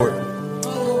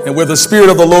And where the Spirit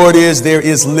of the Lord is, there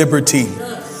is liberty.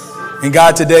 And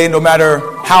God, today, no matter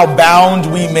how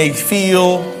bound we may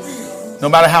feel, no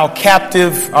matter how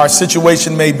captive our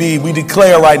situation may be, we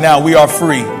declare right now we are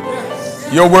free.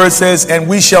 Your word says, and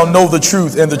we shall know the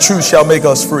truth, and the truth shall make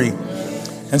us free.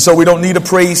 And so we don't need a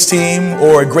praise team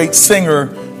or a great singer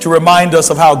to remind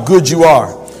us of how good you are.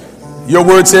 Your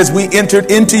word says we entered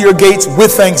into your gates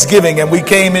with thanksgiving, and we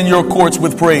came in your courts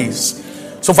with praise.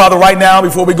 So, Father, right now,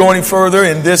 before we go any further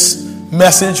in this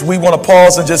message, we want to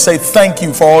pause and just say thank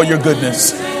you for all your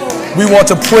goodness. We want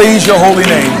to praise your holy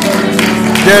name.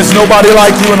 There's nobody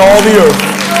like you in all the earth.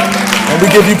 And we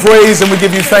give you praise and we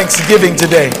give you thanksgiving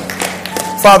today.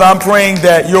 Father, I'm praying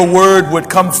that your word would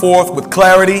come forth with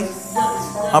clarity.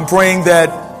 I'm praying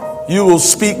that you will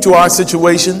speak to our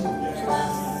situation.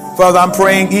 Father, I'm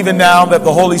praying even now that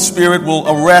the Holy Spirit will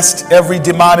arrest every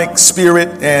demonic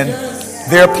spirit and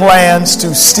their plans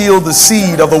to steal the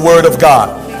seed of the word of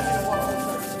God.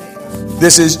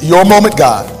 This is your moment,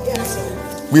 God.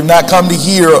 We've not come to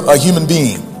hear a human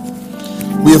being.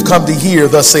 We have come to hear,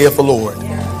 thus saith the Lord.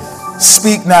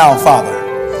 Speak now, Father.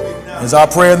 Is our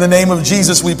prayer in the name of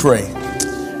Jesus we pray.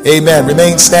 Amen.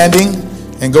 Remain standing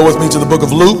and go with me to the book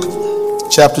of Luke,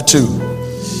 chapter 2.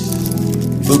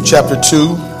 Luke chapter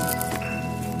 2.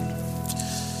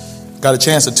 Got a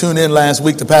chance to tune in last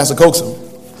week to Pastor Coxum.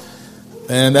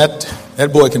 And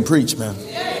that boy can preach, man.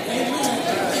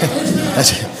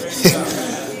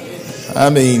 I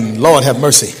mean, Lord have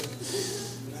mercy.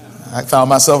 I found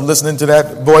myself listening to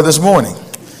that boy this morning.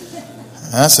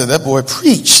 I said, that boy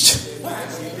preached.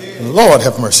 Lord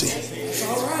have mercy.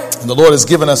 And the Lord has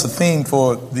given us a theme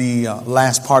for the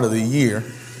last part of the year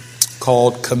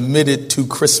called Committed to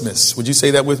Christmas. Would you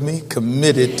say that with me?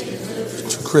 Committed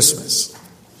to Christmas.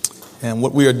 And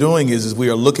what we are doing is we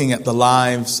are looking at the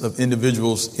lives of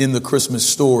individuals in the Christmas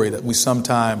story that we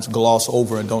sometimes gloss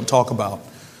over and don't talk about,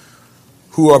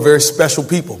 who are very special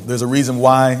people. There's a reason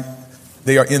why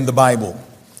they are in the Bible.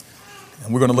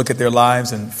 And we're going to look at their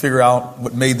lives and figure out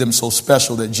what made them so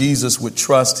special that Jesus would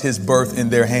trust his birth in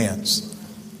their hands.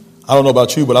 I don't know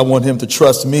about you, but I want him to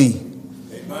trust me.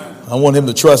 I want him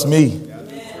to trust me.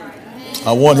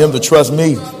 I want him to trust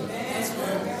me.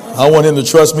 I want him to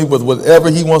trust me with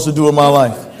whatever he wants to do in my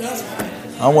life.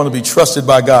 I want to be trusted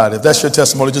by God. If that's your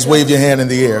testimony, just wave your hand in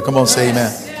the air. Come on, say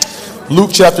amen.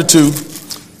 Luke chapter 2,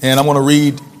 and I'm going to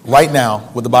read right now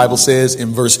what the Bible says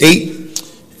in verse 8.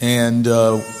 And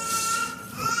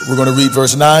we're going to read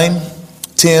verse 9,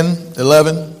 10,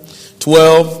 11,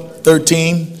 12,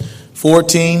 13,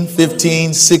 14,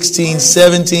 15, 16,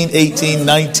 17, 18,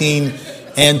 19,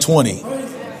 and 20.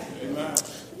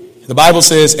 The Bible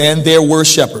says, and there were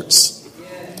shepherds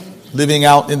living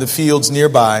out in the fields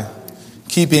nearby,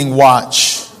 keeping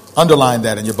watch. Underline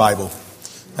that in your Bible.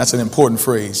 That's an important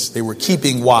phrase. They were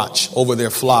keeping watch over their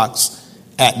flocks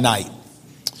at night.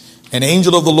 An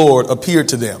angel of the Lord appeared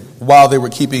to them while they were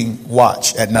keeping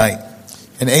watch at night.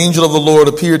 An angel of the Lord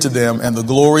appeared to them, and the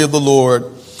glory of the Lord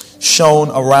shone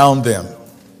around them,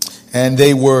 and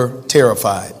they were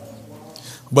terrified.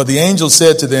 But the angel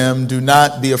said to them, do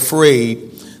not be afraid.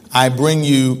 I bring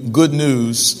you good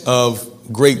news of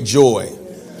great joy.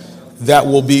 That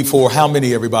will be for how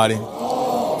many, everybody?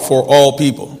 For all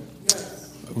people.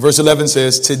 Verse 11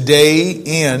 says, today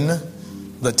in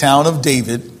the town of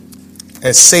David,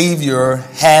 a Savior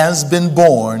has been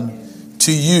born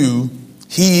to you.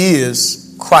 He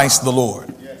is Christ the Lord.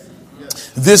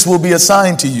 This will be a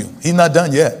sign to you. He's not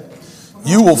done yet.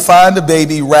 You will find a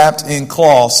baby wrapped in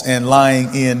cloths and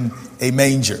lying in a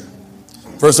manger.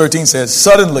 Verse 13 says,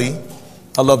 suddenly,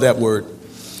 I love that word,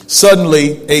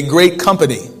 suddenly a great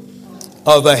company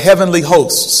of the heavenly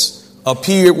hosts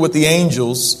appeared with the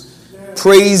angels,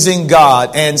 praising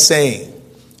God and saying,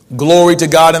 glory to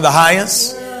God in the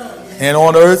highest, and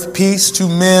on earth peace to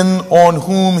men on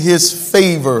whom his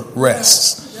favor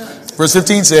rests. Verse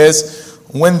 15 says,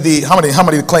 how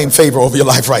many claim favor over your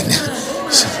life right now?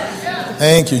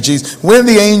 Thank you, Jesus. When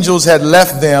the angels had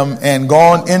left them and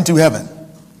gone into heaven,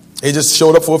 they just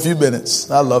showed up for a few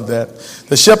minutes. I love that.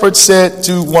 The shepherds said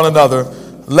to one another,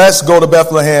 let's go to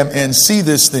Bethlehem and see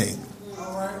this thing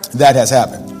that has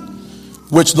happened,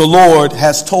 which the Lord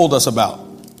has told us about.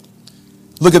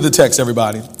 Look at the text,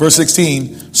 everybody. Verse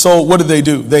 16. So what did they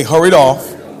do? They hurried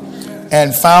off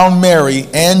and found Mary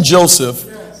and Joseph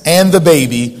and the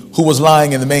baby who was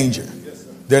lying in the manger.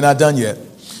 They're not done yet.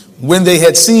 When they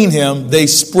had seen him, they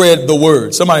spread the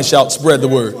word. Somebody shout, spread the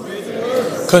word.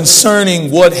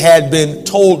 Concerning what had been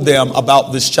told them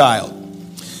about this child.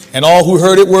 And all who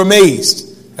heard it were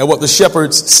amazed at what the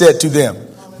shepherds said to them.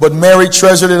 But Mary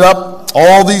treasured it up,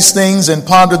 all these things, and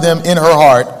pondered them in her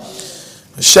heart.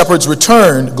 The shepherds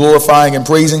returned, glorifying and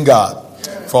praising God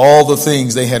for all the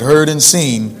things they had heard and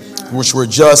seen, which were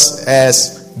just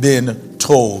as been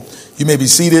told. You may be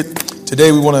seated.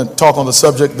 Today we want to talk on the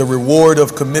subject, the reward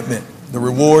of commitment. The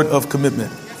reward of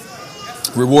commitment.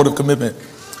 Reward of commitment.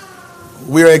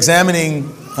 We are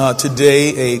examining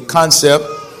today a concept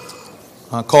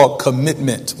called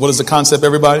commitment. What is the concept,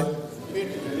 everybody?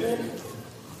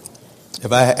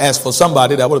 If I had asked for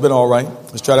somebody, that would have been all right.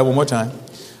 Let's try that one more time.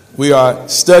 We are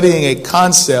studying a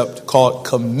concept called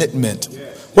commitment.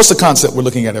 What's the concept we're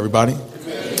looking at, everybody?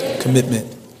 Commitment.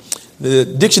 The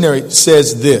dictionary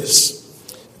says this,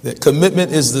 that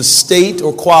commitment is the state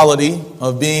or quality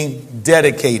of being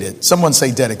dedicated. Someone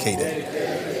say dedicated.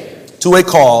 To a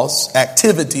cause,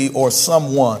 activity, or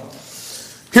someone.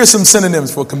 Here's some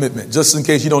synonyms for commitment, just in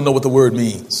case you don't know what the word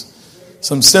means.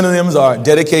 Some synonyms are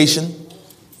dedication,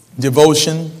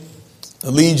 devotion,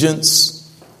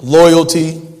 allegiance,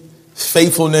 loyalty,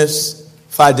 faithfulness,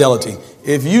 fidelity.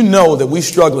 If you know that we're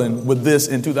struggling with this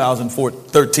in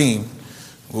 2013,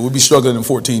 we'll be struggling in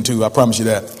 14 too, I promise you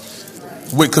that.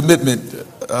 With commitment,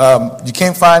 you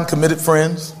can't find committed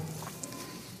friends.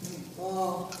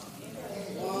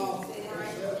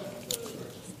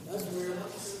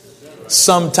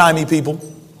 Some timey people.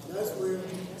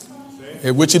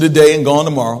 They're with you today and gone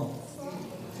tomorrow.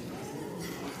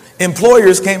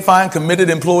 Employers can't find committed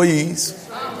employees.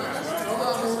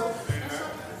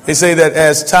 They say that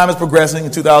as time is progressing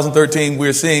in 2013,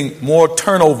 we're seeing more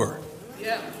turnover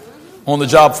on the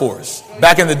job force.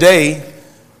 Back in the day,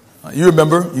 you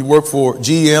remember, you worked for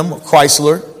GM,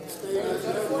 Chrysler.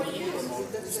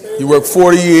 You work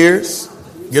 40 years,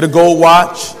 get a gold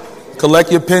watch,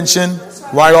 collect your pension,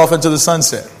 right off into the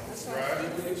sunset.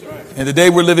 And the day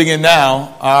we're living in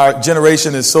now, our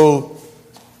generation is so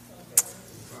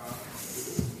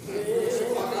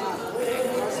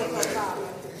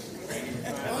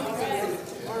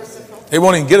they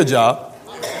won't even get a job.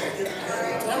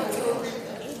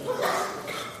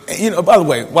 And, you know, by the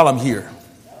way, while I'm here,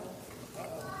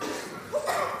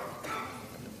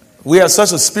 we have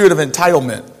such a spirit of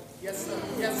entitlement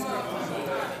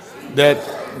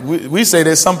that we say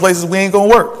there's some places we ain't going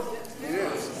to work.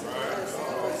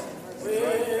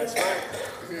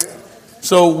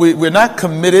 So we're not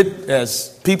committed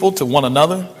as people to one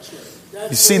another.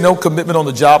 You see no commitment on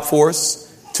the job force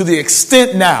to the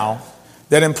extent now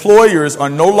that employers are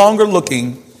no longer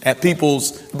looking at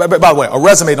people's, by the way, a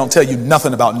resume don't tell you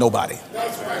nothing about nobody.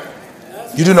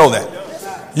 You do know that.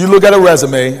 You look at a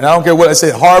resume, and I don't care what I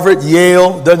say, Harvard,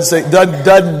 Yale,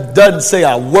 doesn't say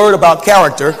a word about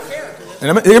character.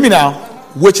 And hear me now,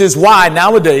 which is why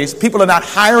nowadays people are not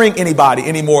hiring anybody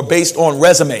anymore based on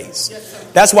resumes.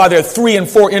 That's why there are 3 and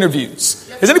 4 interviews.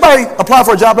 Has anybody applied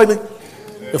for a job lately?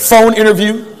 The phone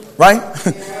interview, right?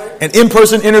 An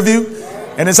in-person interview.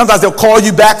 And then sometimes they'll call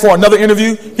you back for another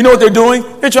interview. You know what they're doing?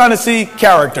 They're trying to see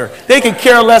character. They can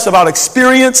care less about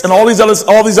experience and all these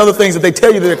other things that they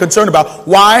tell you that they're concerned about.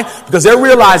 Why? Because they're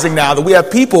realizing now that we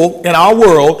have people in our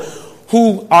world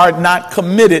who are not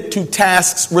committed to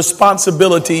tasks,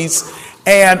 responsibilities,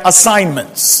 and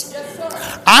assignments.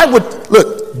 I would,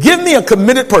 look, give me a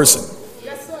committed person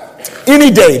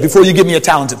any day before you give me a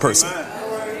talented person.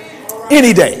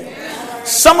 Any day.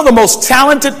 Some of the most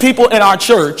talented people in our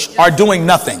church are doing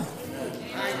nothing.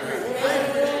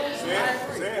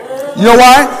 You know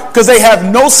why? Because they have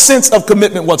no sense of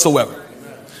commitment whatsoever.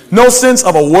 No sense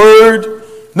of a word.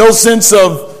 No sense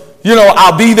of,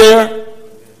 I'll be there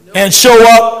and show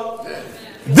up.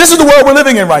 This is the world we're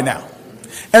living in right now.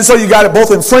 And so you got it both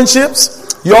in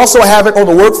friendships. You also have it on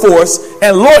the workforce.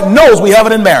 And Lord knows we have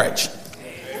it in marriage.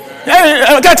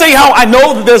 I got to tell you how I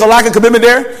know that there's a lack of commitment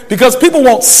there. Because people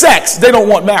want sex. They don't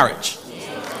want marriage.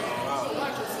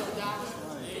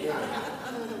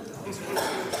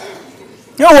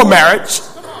 You don't want marriage.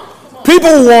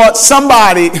 People want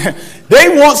somebody.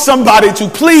 They want somebody to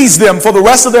please them for the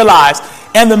rest of their lives.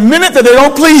 And the minute that they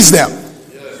don't please them.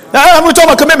 Now we're talking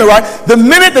about commitment, right? The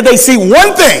minute that they see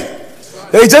one thing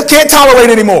they just can't tolerate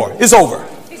anymore, it's over.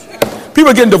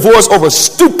 People are getting divorced over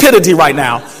stupidity right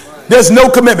now. There's no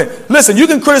commitment. Listen, you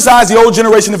can criticize the old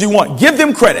generation if you want. Give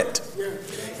them credit.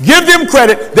 Give them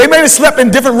credit. They may have slept in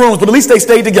different rooms, but at least they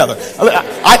stayed together.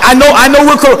 I know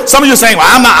we're cool. Some of you are saying, well,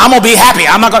 I'm going to be happy.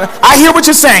 I hear what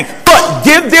you're saying, but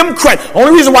give them credit. The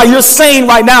only reason why you're saying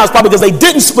right now is probably because they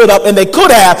didn't split up and they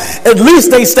could have. At least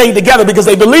they stayed together because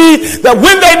they believed that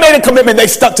when they made a commitment, they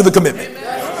stuck to the commitment.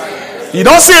 You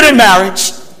don't see it in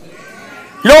marriage.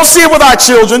 You don't see it with our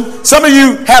children. Some of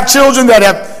you have children that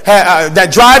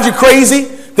that drive you crazy,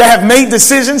 that have made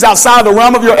decisions outside the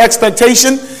realm of your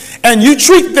expectation, and you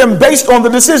treat them based on the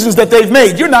decisions that they've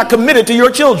made. You're not committed to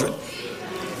your children.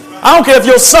 I don't care if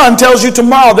your son tells you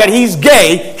tomorrow that he's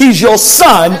gay, he's your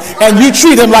son, and you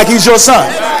treat him like he's your son.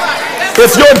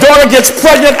 If your daughter gets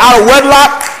pregnant out of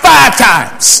wedlock 5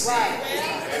 times,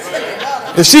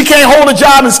 if she can't hold a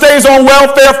job and stays on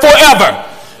welfare forever,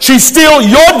 she's still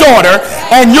your daughter,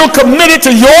 and you're committed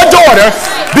to your daughter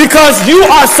because you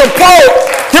are supposed,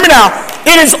 hear me now,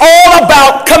 it is all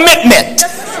about commitment.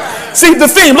 See, the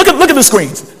theme, look at the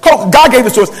screens. God gave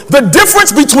this to us. The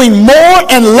difference between more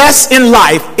and less in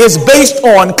life is based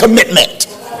on commitment.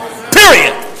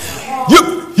 Period.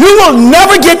 You will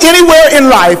never get anywhere in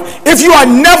life if you are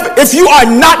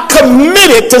not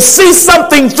committed to see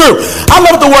something through. I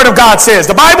love what the Word of God says.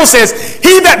 The Bible says,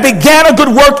 he that began a good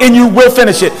work in you will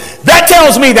finish it. That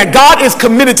tells me that God is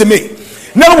committed to me.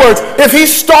 In other words, if he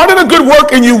started a good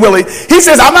work in you, Willie, he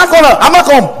says, I'm not gonna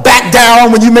back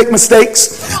down when you make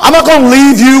mistakes. I'm not gonna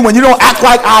leave you when you don't act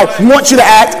like I want you to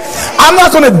act. I'm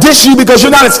not gonna dish you because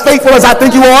you're not as faithful as I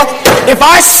think you are. If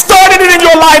I started it in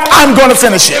your life, I'm gonna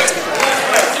finish it.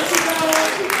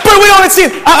 But we don't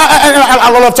see it. I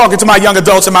love talking to my young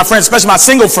adults and my friends, especially my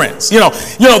single friends. You know,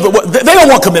 they don't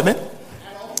want commitment.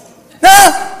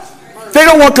 Nah, they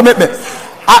don't want commitment.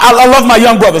 I love my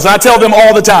young brothers, and I tell them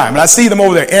all the time, and I see them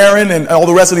over there, Aaron and all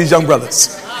the rest of these young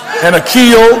brothers, and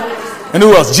Akil, and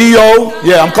who else? Gio,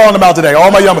 yeah, I'm calling them out today.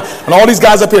 All my young, and all these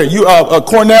guys up here. You,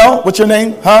 Cornell, what's your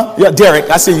name? Huh? Yeah, Derek.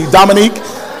 I see you. Dominique,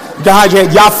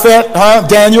 Yafet, huh?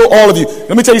 Daniel, all of you.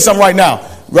 Let me tell you something right now.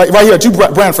 Right here, to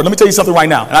Branford. Let me tell you something right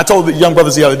now. And I told the young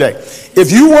brothers the other day.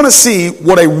 If you want to see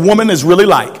what a woman is really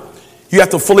like, you have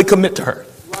to fully commit to her.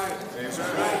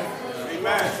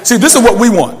 See, this is what we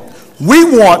want. We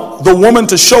want the woman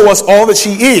to show us all that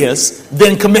she is,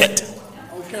 then commit.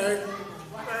 Okay.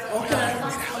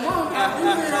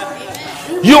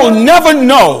 You'll never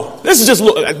know. This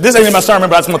ain't in my sermon,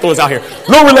 but I just want to throw this out here.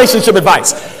 No relationship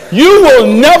advice. You will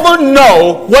never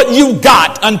know what you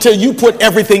got until you put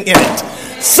everything in it.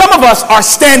 Some of us are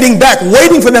standing back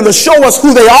waiting for them to show us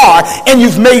who they are, and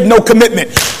you've made no commitment.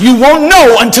 You won't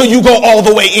know until you go all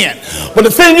the way in. But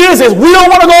the thing is we don't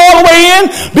want to go all the way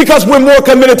in because we're more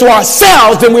committed to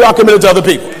ourselves than we are committed to other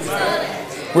people.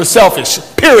 We're selfish,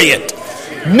 period.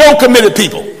 No committed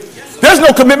people. There's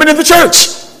no commitment in the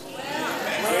church.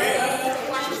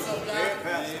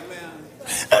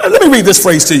 Let me read this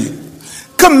phrase to you.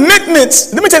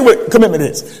 Commitments, let me tell you what commitment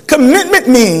is. Commitment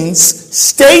means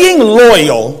staying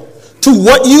loyal to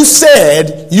what you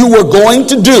said you were going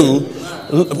to do,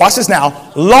 watch this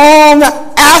now, long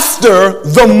after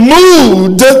the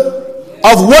mood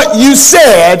of what you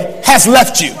said has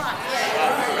left you.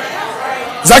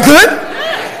 Is that good?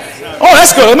 Oh,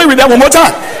 that's good. Let me read that one more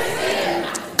time.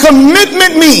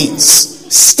 Commitment means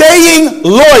staying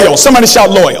loyal. Somebody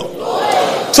shout loyal.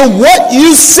 To what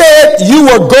you said you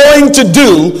were going to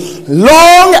do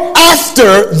long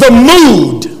after the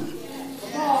mood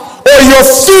or your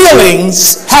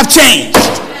feelings have changed.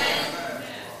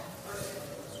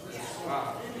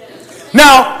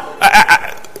 Now,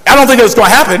 I don't think it's going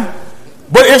to happen,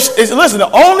 but listen, the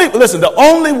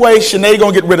only way Shanae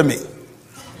going to get rid of me,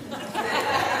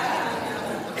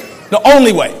 the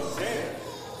only way,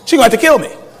 she's going to have to kill me.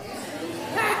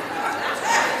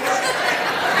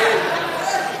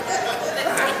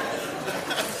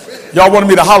 Y'all wanted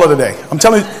me to holler today. I'm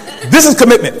telling you, this is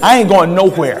commitment. I ain't going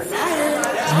nowhere.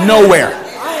 Nowhere.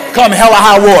 Come hell or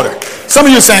high water. Some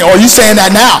of you are saying, oh, you saying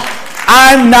that now.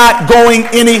 I'm not going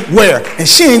anywhere. And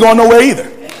she ain't going nowhere either.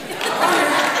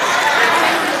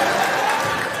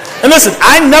 And listen,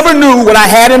 I never knew what I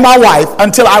had in my wife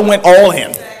until I went all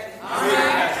in.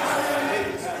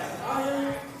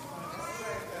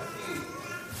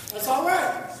 That's all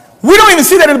right. We don't even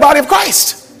see that in the body of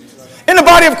Christ. In the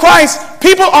body of Christ,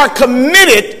 people are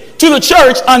committed to the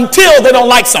church until they don't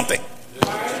like something.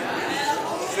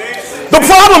 The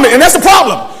problem, and that's the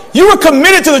problem, you were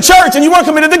committed to the church and you weren't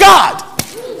committed to God.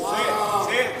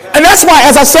 And that's why,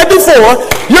 as I said before,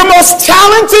 your most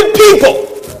talented people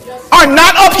are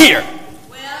not up here.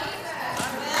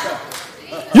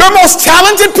 Your most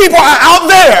talented people are out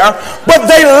there, but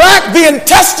they lack the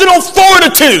intestinal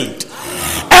fortitude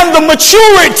and the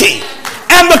maturity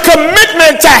and the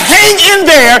commitment to hang in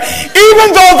there even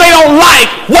though they don't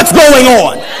like what's going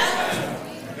on.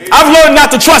 I've learned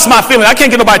not to trust my feelings. I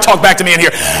can't get nobody to talk back to me in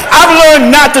here. I've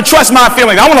learned not to trust my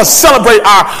feelings. I want to celebrate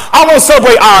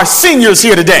our seniors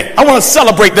here today. I want to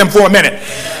celebrate them for a minute.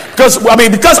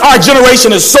 Because our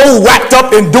generation is so wrapped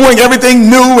up in doing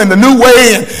everything new in the new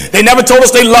way, and they never told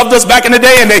us they loved us back in the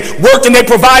day, and they worked and they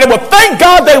provided. Well, thank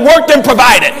God they worked and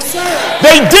provided.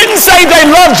 They didn't say they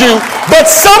loved you, but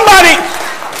somebody,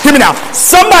 hear me now,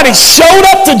 somebody showed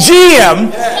up to GM,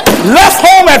 left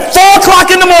home at 4 o'clock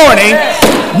in the morning,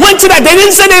 went to that. They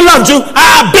didn't say they loved you.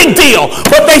 Big deal.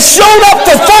 But they showed up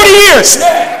for 40 years.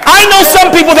 I know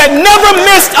some people that never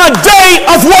missed a day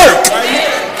of work.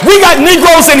 We got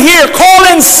Negroes in here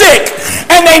calling sick,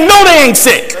 and they know they ain't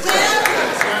sick.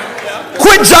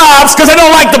 Quit jobs because they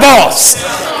don't like the boss.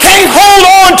 Can't hold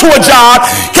on to a job.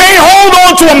 Can't hold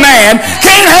on to a man.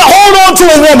 Can't hold on to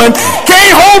a woman.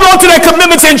 Can't hold on to their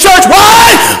commitments in church.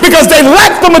 Why? Because they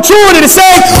lack the maturity to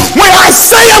say, when I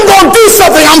say I'm going to do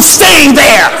something, I'm staying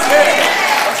there.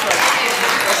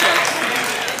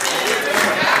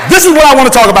 This is what I want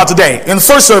to talk about today. In the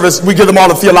first service, we give them all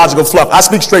the theological fluff. I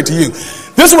speak straight to you.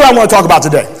 This is what I want to talk about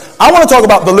today. I want to talk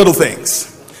about the little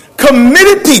things.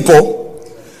 Committed people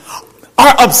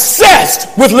are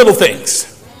obsessed with little things.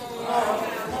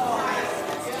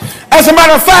 As a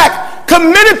matter of fact,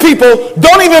 committed people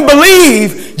don't even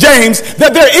believe, James,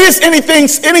 that there is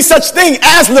any such thing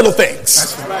as little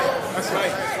things. That's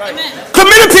right.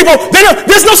 Committed people,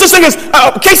 there's no such thing as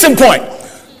case in point.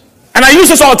 And I use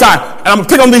this all the time. And I'm going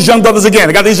to pick on these young brothers again.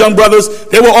 I got these young brothers.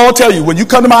 They will all tell you, when you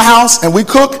come to my house and we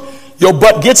cook, your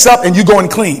butt gets up and you go and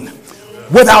clean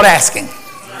without asking.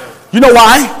 You know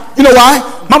why? You know why?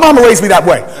 My mama raised me that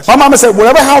way. My mama said,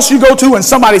 whatever house you go to and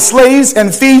somebody slaves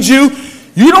and feeds you,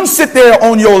 you don't sit there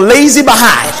on your lazy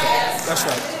behind. That's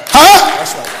right. Huh?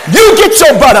 That's right. You get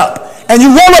your butt up and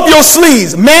you roll up your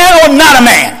sleeves, man or not a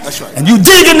man. That's right. And you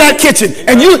dig in that kitchen.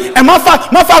 And my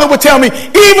father would tell me,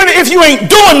 even if you ain't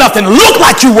doing nothing, look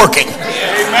like you working.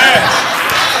 Amen.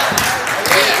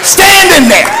 Stand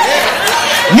in there.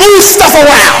 Move stuff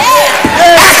around.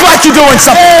 Act like you're doing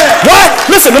something. What?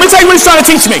 Listen, let me tell you what he's trying to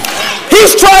teach me.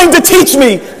 He's trying to teach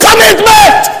me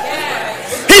commitment.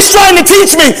 He's trying to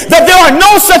teach me that there are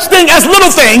no such thing as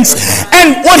little things.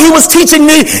 And what he was teaching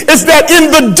me is that in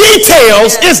the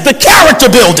details is the character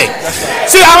building.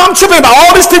 See, I'm tripping about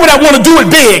all these people that want to do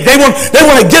it big. They want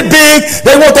to get big.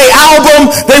 They want their album.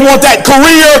 They want that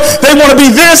career. They want to be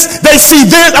this. They see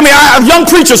this. I mean, young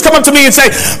preachers come up to me and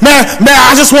say, man,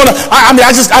 I just want to,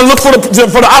 I look for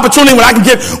the opportunity when I can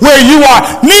get where you are.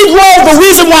 Negro, the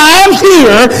reason why I'm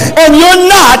here and you're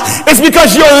not is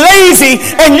because you're lazy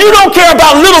and you don't care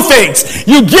about little things.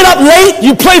 You get up late,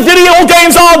 you play video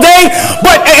games all day,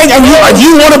 but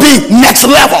you want to be next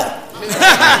level.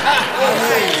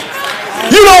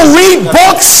 You don't read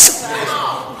books.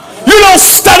 You don't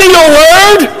study your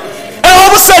word. And all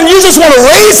of a sudden you just want to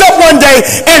raise up one day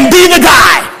and be the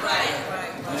guy.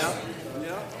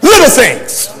 Little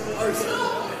things.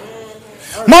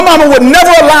 My mama would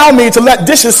never allow me to let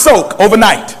dishes soak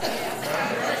overnight.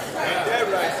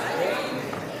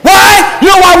 Why? You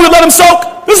know why we would let them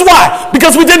soak? This is why.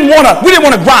 Because we didn't want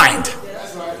to grind.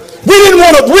 We didn't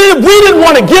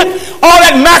want to get all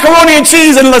that macaroni and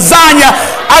cheese and lasagna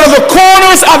out of the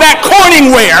corners of that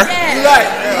corningware.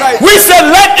 Right. We said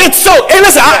let it soak. And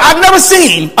listen, I've never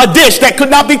seen a dish that could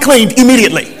not be cleaned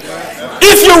immediately.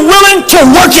 If you're willing to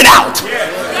work it out.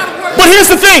 But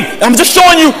here's the thing. I'm just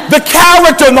showing you the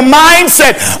character and the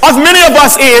mindset of many of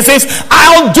us is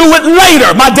I'll do it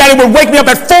later. My daddy would wake me up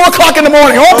at 4 o'clock in the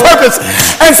morning on purpose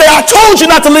and say, I told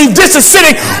you not to leave dishes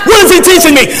sitting. What is he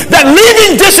teaching me? That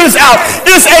leaving dishes out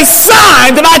is a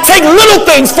sign that I take little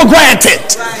things for granted.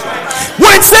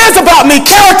 What it says about me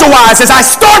character-wise is I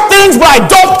start things but I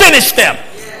don't finish them.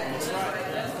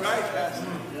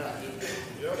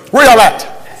 Where y'all at?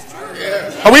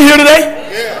 Are we here today?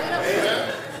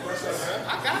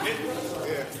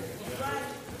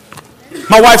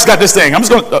 My wife's got this thing. I'm just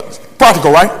going to,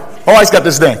 practical, right? My wife's got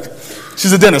this thing.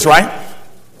 She's a dentist, right?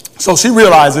 So she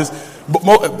realizes,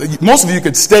 most of you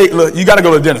could stay, look, you got to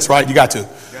go to the dentist, right? You got to.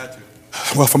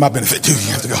 Well, for my benefit, too,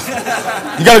 you have to go.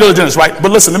 You got to go to the dentist, right?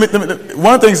 But listen,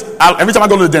 one of the things, every time I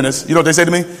go to the dentist, you know what they say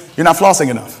to me? You're not flossing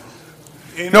enough.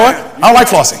 Amen. You know what? I don't like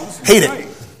flossing. Hate it.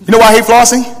 You know why I hate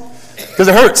flossing? Because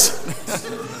it hurts.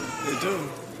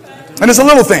 And it's a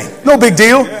little thing. No big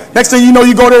deal. Next thing you know,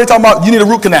 you go there, they're talking about you need a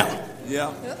root canal.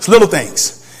 Yeah. It's little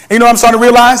things. And you know what I'm starting to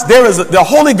realize? The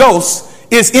Holy Ghost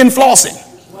is in flossing.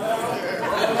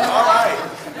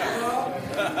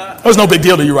 There's no big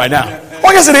deal to you right now. Well,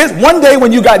 I guess it is. One day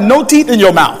when you got no teeth in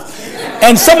your mouth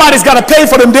and somebody's got to pay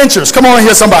for them dentures. Come on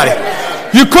here, somebody.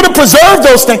 You could have preserved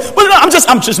those things. But no,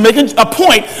 I'm just making a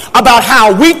point about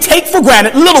how we take for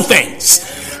granted little things.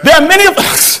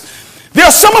 There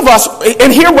are some of us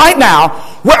in here right now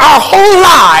where our whole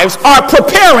lives are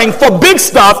preparing for big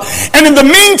stuff, and in the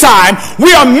meantime,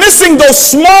 we are missing those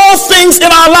small things in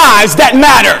our lives that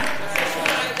matter.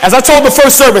 As I told the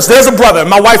first service, there's a brother,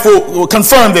 my wife will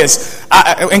confirm this,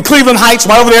 in Cleveland Heights,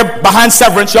 right over there behind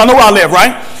Severance. Y'all know where I live,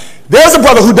 right? There's a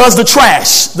brother who does the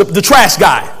trash, the trash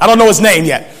guy. I don't know his name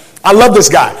yet. I love this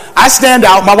guy. I stand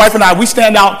out, my wife and I, we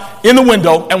stand out in the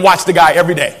window and watch the guy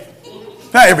every day.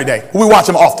 Not every day. We watch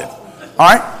him often.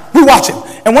 All right? We watch him.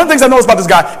 And one of the things I notice about this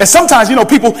guy is sometimes,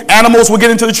 people, animals will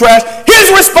get into the trash.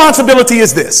 His responsibility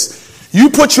is this. You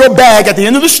put your bag at the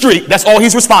end of the street. That's all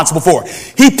he's responsible for.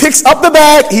 He picks up the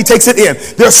bag. He takes it in.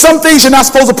 There are some things you're not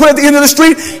supposed to put at the end of the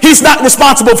street. He's not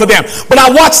responsible for them. But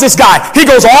I watch this guy. He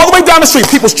goes all the way down the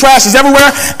street. People's trash is everywhere.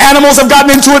 Animals have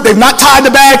gotten into it. They've not tied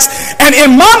the bags. And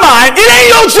in my mind, it ain't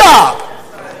your job.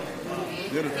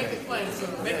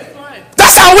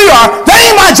 That's how we are. That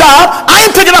ain't my job. I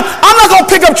ain't picking up. I'm not going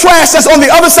to pick up trash that's on the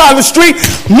other side of the street.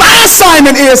 My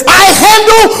assignment is I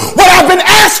handle what I've been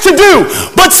asked to do.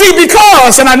 But see,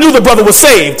 and I knew the brother was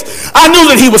saved. I knew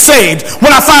that he was saved.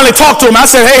 When I finally talked to him, I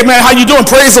said, hey man, how you doing?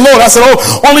 Praise the Lord. I said,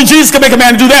 only Jesus can make a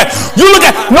man do that. You look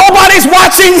at, nobody's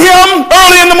watching him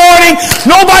early in the morning.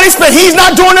 He's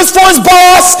not doing this for his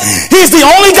boss. He's the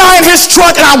only guy in his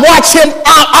truck, and I watch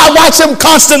him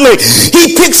constantly.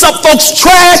 He picks up folks'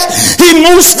 trash. He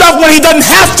moves stuff when he doesn't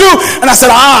have to. And I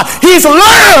said, he's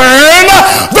learned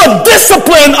the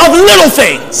discipline of little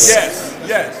things.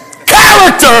 Yes.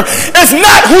 Character is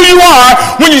not who you are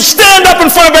when you stand up in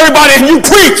front of everybody and you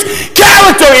preach.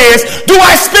 Character is, do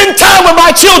I spend time with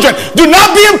my children? Do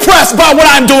not be impressed by what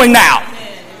I'm doing now.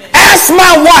 Ask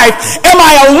my wife, am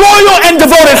I a loyal and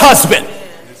devoted husband?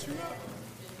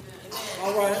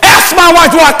 Ask my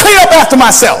wife, do I clean up after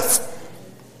myself?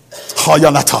 Oh,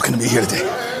 y'all not talking to me here today.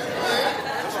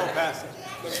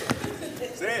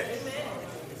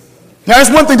 Now,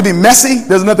 there's one thing to be messy.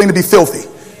 There's another thing to be filthy.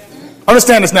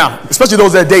 Understand this now, especially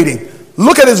those that are dating.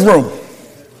 Look at his room.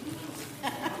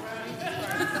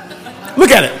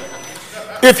 Look at it.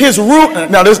 If his room,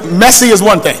 now this messy is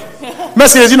one thing.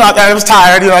 Messy is, I was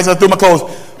tired, I just threw my clothes.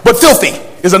 But filthy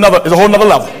is a whole nother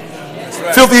level.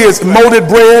 Right. Filthy is molded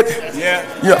bread,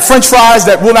 French fries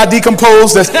that will not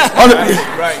decompose.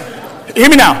 Right. Hear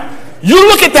me now. You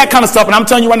look at that kind of stuff, and I'm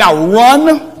telling you right now,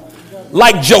 run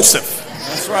like Joseph.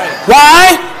 That's right.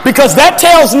 Why? Because that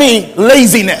tells me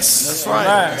laziness. That's right.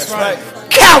 That's right.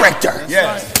 Character.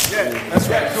 Yes. That's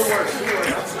right. Good word.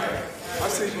 I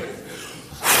see.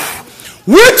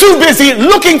 We're too busy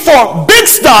looking for big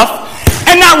stuff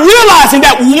and not realizing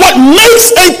that what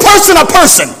makes a person,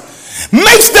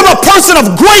 makes them a person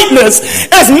of greatness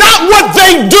is not what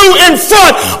they do in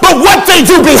front, but what they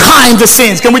do behind the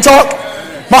scenes. Can we talk?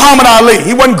 Muhammad Ali,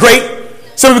 he wasn't great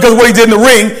simply because of what he did in the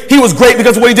ring. He was great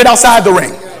because of what he did outside the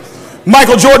ring.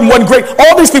 Michael Jordan wasn't great.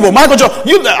 All these people,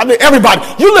 everybody,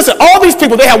 you listen, all these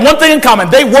people, they have one thing in common.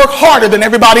 They work harder than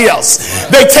everybody else.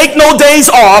 They take no days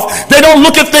off. They don't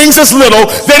look at things as little.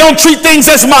 They don't treat things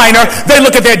as minor. They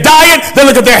look at their diet. They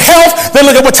look at their health. They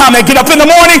look at what time they get up in the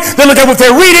morning. They look at what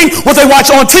they're reading, what they watch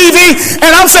on TV.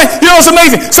 And I'm saying, it's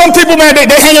amazing. Some people, man, they're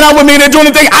hanging out with me and they're doing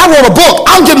the thing. I wrote a book.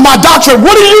 I'm getting my doctorate.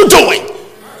 What are you doing?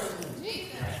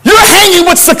 You're hanging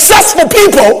with successful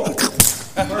people.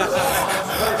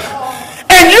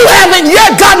 And you haven't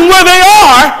yet gotten where they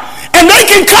are, and they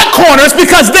can cut corners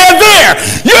because they're there.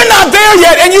 You're not there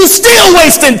yet, and you're still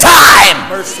wasting time.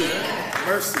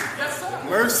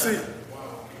 Mercy.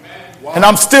 Wow. And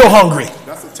I'm still hungry.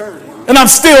 That's a turn. And I'm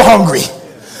still hungry.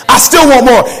 I still want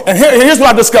more. And here's what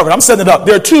I've discovered. I'm setting it up.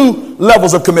 There are two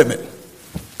levels of commitment.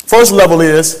 First level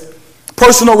is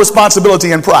personal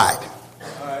responsibility and pride.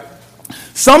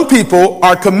 Some people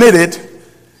are committed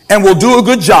and will do a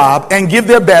good job and give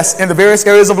their best in the various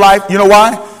areas of life. You know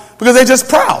why? Because they're just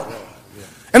proud.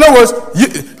 In other words,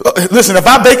 listen, if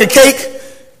I bake a cake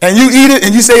and you eat it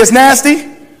and you say it's nasty,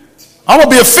 I'm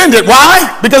going to be offended.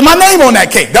 Why? Because my name on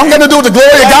that cake. That don't got to do with the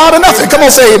glory of God or nothing. Come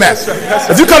on, say amen.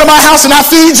 If you come to my house and I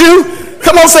feed you,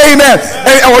 come on, say amen.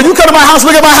 Or you come to my house,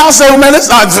 look at my house, say, man,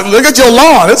 look at your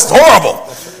lawn. It's horrible.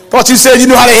 Thought you said you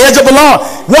knew how to edge up a lawn.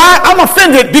 Why? I'm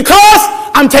offended because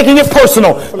I'm taking it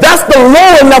personal. That's the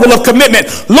lower level of commitment.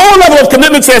 Lower level of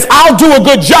commitment says I'll do a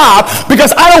good job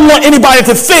because I don't want anybody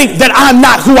to think that I'm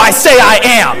not who I say I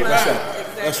am.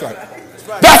 That's right.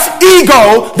 That's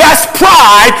ego. That's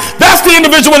pride. That's the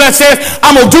individual that says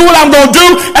I'm going to do what I'm going to do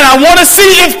and I want to see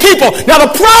if people. Now the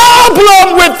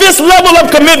problem with this level of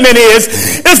commitment is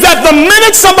that the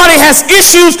minute somebody has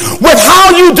issues with how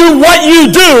you do what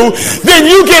you do, then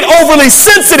you get overly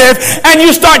sensitive and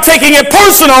you start taking it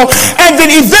personal, and then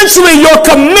eventually your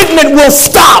commitment will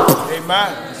stop. Amen.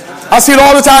 I see it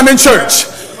all the time in church.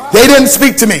 They didn't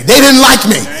speak to me. They didn't like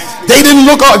me. They didn't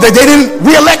they didn't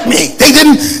reelect me. They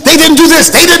didn't do this.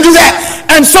 They didn't do that.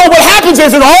 And so what happens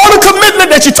is that all the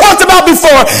commitment that you talked about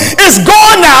before is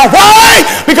gone now. Why?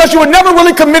 Because you were never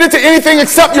really committed to anything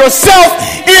except yourself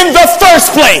in the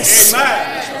first place.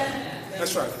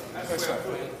 That's right.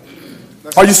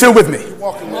 Are you still with me?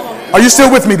 Are you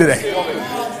still with me today?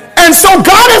 And so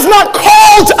God has not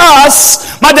called us.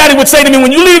 My daddy would say to me,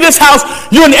 when you leave this house,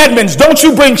 you're in Edmonds. Don't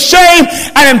you bring shame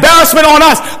and embarrassment on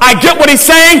us. I get what he's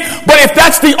saying, but if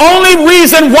that's the only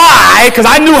reason why, because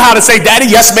I knew how to say, Daddy,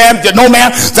 yes, ma'am, no,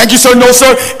 ma'am, thank you, sir, no,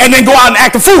 sir, and then go out and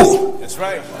act a fool. That's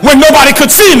right. When nobody could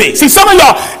see me. See, some of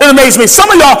y'all, it amazes me, some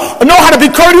of y'all know how to be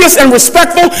courteous and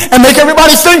respectful and make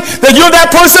everybody think that you're that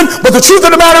person, but the truth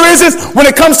of the matter is when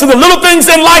it comes to the little things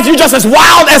in life, you're just as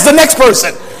wild as the next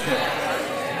person.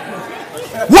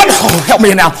 Help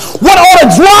me now. What ought to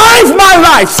drive my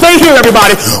life, stay here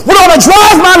everybody, what ought to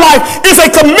drive my life is a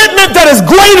commitment that is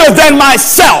greater than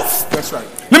myself. That's right.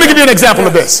 Let me give you an example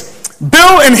of this.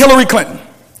 Bill and Hillary Clinton.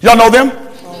 Y'all know them?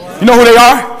 You know who they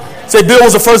are? Say Bill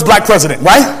was the first black president,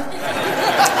 right?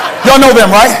 Y'all know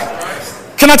them, right?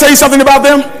 Can I tell you something about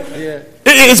them?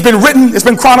 It's been written, it's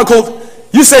been chronicled.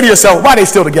 You say to yourself, why are they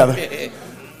still together?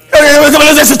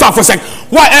 Let's just talk for a second.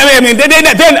 Why?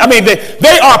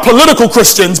 They are political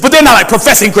Christians, but they're not like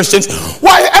professing Christians.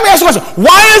 Why? I mean, ask you a question.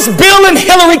 Why is Bill and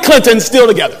Hillary Clinton still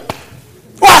together?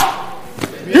 Why?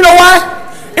 You know why?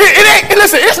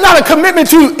 Listen, it's not a commitment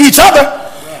to each other.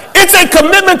 It's a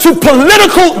commitment to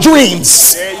political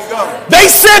dreams. There you go.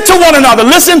 They said to one another,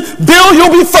 listen, Bill,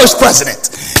 you'll be first president.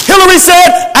 Hillary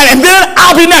said, and then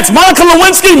I'll be next. Monica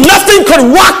Lewinsky, nothing could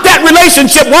rock that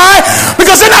relationship. Why?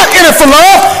 Because they're not in it for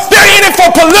love. They're in it for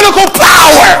political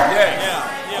power.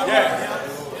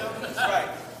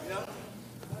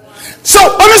 So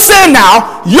understand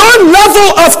now, your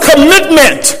level of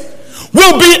commitment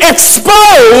will be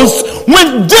exposed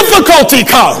when difficulty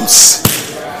comes.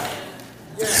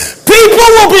 People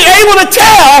will be able to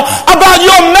tell about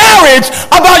your marriage,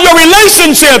 about your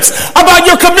relationships, about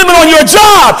your commitment on your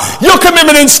job, your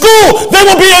commitment in school. They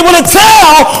will be able to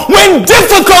tell when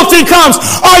difficulty comes.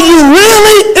 Are you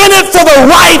really in it for the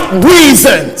right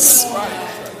reasons?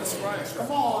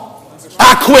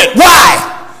 I quit.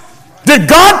 Why? Did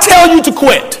God tell you to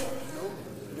quit?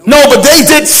 No, but they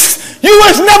did. You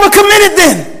was never committed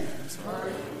then.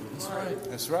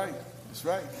 That's right.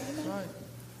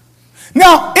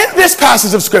 Now, in this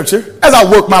passage of scripture, as I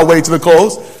work my way to the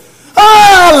close,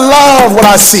 I love what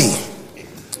I see.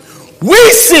 We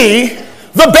see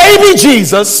the baby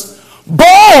Jesus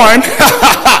born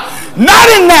not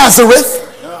in Nazareth,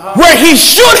 where he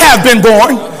should have been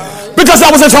born, because that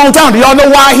was his hometown. Do y'all know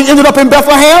why he ended up in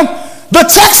Bethlehem? The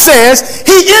text says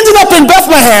he ended up in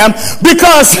Bethlehem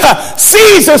because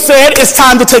Caesar said it's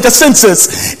time to take a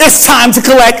census. It's time to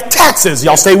collect taxes.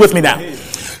 Y'all stay with me now.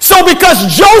 So because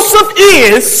Joseph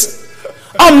is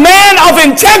a man of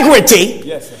integrity,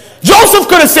 Joseph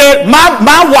could have said,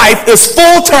 my wife is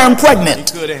full-term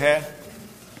pregnant.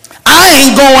 I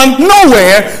ain't going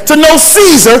nowhere to no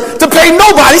Caesar to pay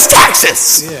nobody's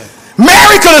taxes.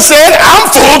 Mary could have said, I'm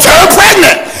full-term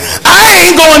pregnant. I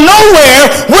ain't going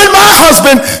nowhere with my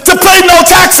husband to pay no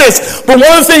taxes. But one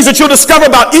of the things that you'll discover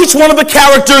about each one of the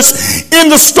characters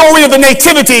in the story of the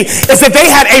Nativity is that they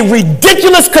had a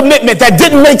ridiculous commitment that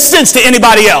didn't make sense to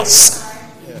anybody else.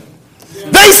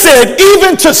 They said,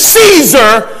 even to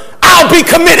Caesar, I'll be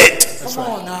committed. Come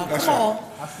on now, come on.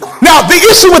 Now, the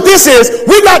issue with this is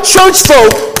we got church folk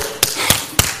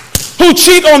who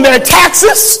cheat on their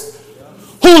taxes,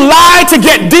 who lie to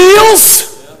get deals.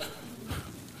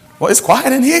 Well, it's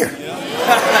quiet in here.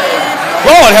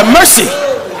 Lord, have mercy.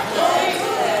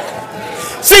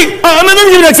 See, let me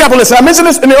give you an example. Listen, I mentioned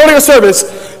this in the earlier service.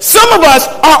 Some of us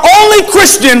are only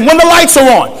Christian when the lights are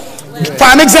on.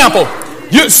 Prime example.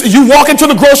 You walk into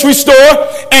the grocery store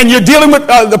and you're dealing with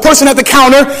the person at the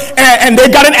counter and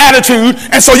they've got an attitude,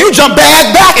 and so you jump back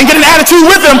and get an attitude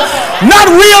with them, not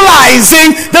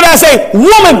realizing that as a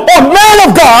woman or man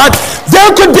of God,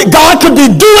 God could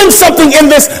be doing something in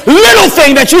this little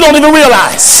thing that you don't even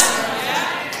realize.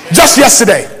 Just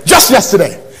yesterday,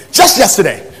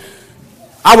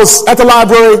 I was at the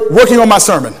library working on my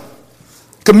sermon,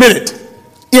 committed,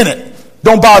 in it.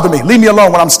 Don't bother me. Leave me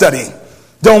alone when I'm studying.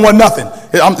 Don't want nothing.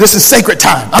 This is sacred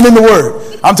time. I'm in the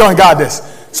Word. I'm telling God this.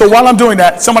 So while I'm doing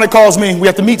that, somebody calls me. We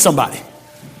have to meet somebody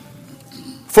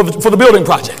for the building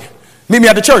project. Meet me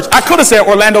at the church. I could have said,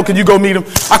 Orlando, can you go meet him?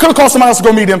 I could have called somebody else to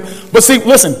go meet him. But see,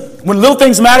 listen, when little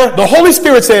things matter, the Holy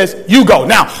Spirit says, you go.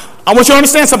 Now, I want you to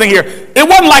understand something here. It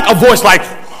wasn't like a voice like,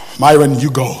 Myron,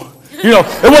 you go. You know,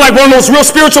 it was like one of those real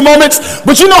spiritual moments.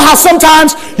 But you know how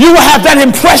sometimes you will have that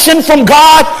impression from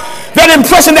God, that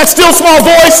impression, that still small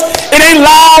voice. It ain't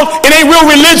loud. It ain't real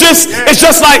religious. It's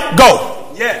just like,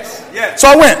 go. Yes. So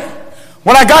I went.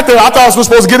 When I got there, I thought I was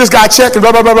supposed to get this guy checked and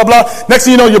blah, blah, blah, blah, blah. Next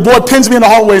thing you know, your boy pins me in the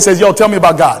hallway and says, yo, tell me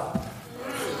about God.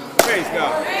 Praise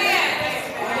God.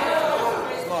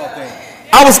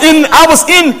 I was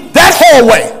in that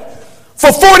hallway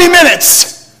for 40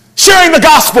 minutes sharing the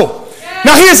gospel.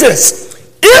 Now here's this.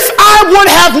 If I would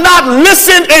have not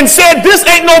listened and said, this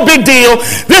ain't no big deal,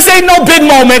 this ain't no big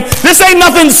moment, this ain't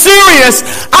nothing serious,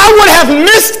 I would have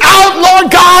missed out, Lord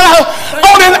God,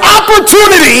 on an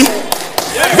opportunity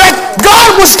that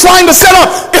God was trying to set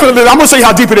up. I'm going to show you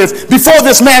how deep it is. Before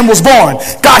this man was born,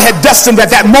 God had destined that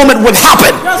that moment would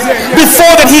happen.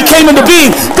 Before that he came into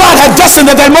being, God had destined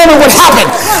that that moment would happen.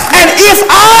 And if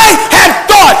I had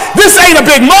thought, this ain't a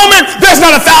big moment, there's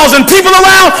not 1,000 people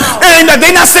around, and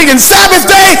they're not singing Sabbath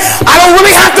day, I don't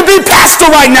really have to be pastor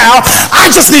right now,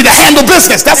 I just need to handle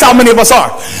business. That's how many of us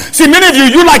are. See, many of you,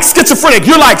 you're like schizophrenic.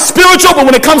 You're like spiritual, but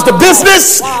when it comes to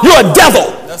business, you're a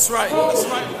devil. That's right. That's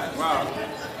right.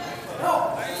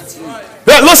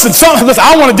 Listen,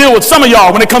 I want to deal with some of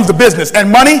y'all when it comes to business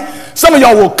and money. Some of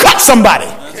y'all will cut somebody.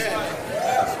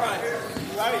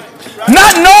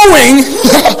 Not knowing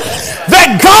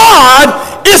that God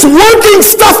is working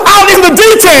stuff out in the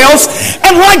details.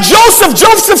 And like Joseph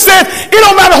said, it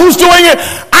don't matter who's doing it.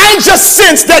 I just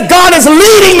sense that God is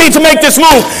leading me to make this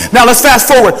move. Now let's fast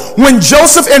forward. When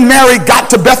Joseph and Mary got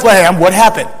to Bethlehem, what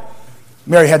happened?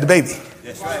 Mary had the baby.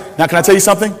 Now can I tell you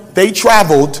something? They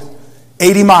traveled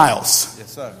 80 miles.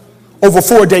 Over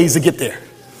 4 days to get there.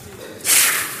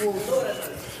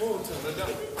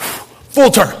 Full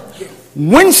term.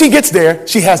 When she gets there,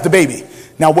 she has the baby.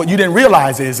 Now, what you didn't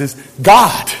realize is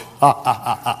God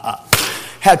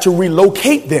had to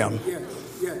relocate them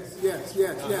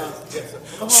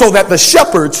so that the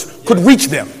shepherds could reach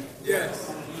them. Yes.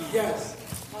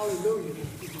 Hallelujah.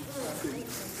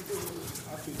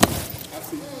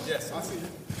 I see.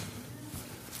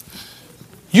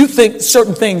 You think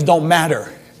certain things don't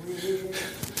matter.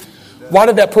 Why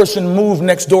did that person move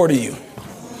next door to you?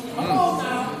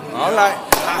 All right.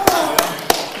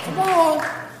 Come on.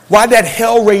 Why that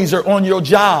hellraiser on your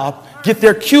job get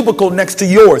their cubicle next to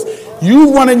yours?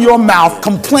 You running your mouth,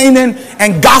 complaining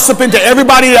and gossiping to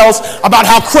everybody else about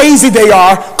how crazy they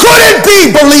are. Could it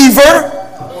be, believer?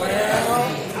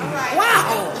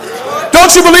 Wow.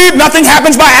 Don't you believe nothing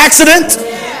happens by accident?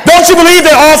 Don't you believe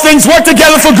that all things work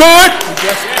together for good?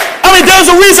 I mean, there's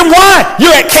a reason why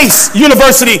you're at Case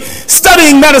University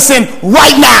studying medicine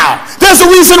right now. There's a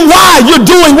reason why you're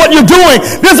doing what you're doing.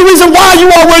 There's a reason why you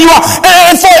are where you are.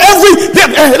 And for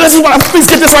please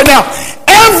get this right now.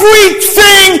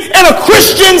 Everything in a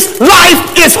Christian's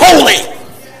life is holy.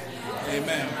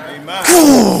 Amen.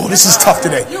 Ooh, this is tough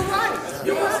today. You're right.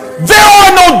 There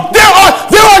are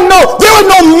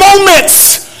no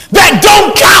moments that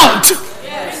don't count.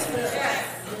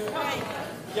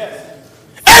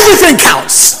 Everything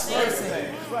counts.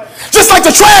 Just like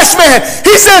the trash man.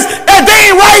 He says, if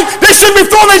they ain't right, they shouldn't be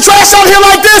throwing their trash out here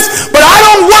like this. But I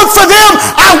don't work for them.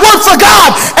 I work for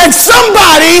God. And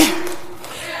somebody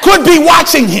could be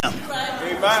watching him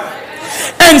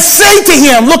and say to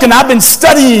him, look, and I've been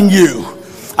studying you.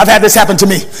 I've had this happen to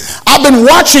me. I've been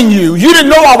watching you. You didn't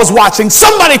know I was watching.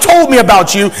 Somebody told me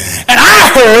about you. And I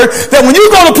heard that when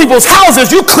you go to people's houses,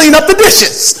 you clean up the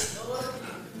dishes.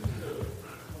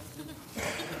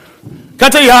 Can I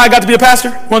tell you how I got to be a pastor?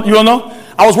 You don't know?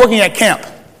 I was working at camp.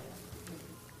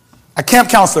 A camp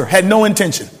counselor, had no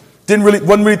intention. Wasn't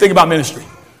really thinking about ministry.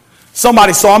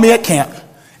 Somebody saw me at camp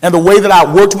and the way that I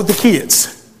worked with the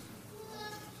kids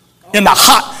in the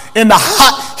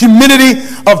hot humidity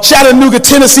of Chattanooga,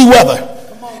 Tennessee weather,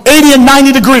 80 and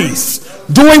 90 degrees,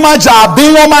 doing my job,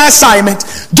 being on my assignment,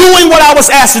 doing what I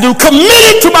was asked to do,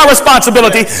 committed to my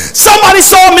responsibility. Somebody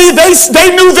saw me, they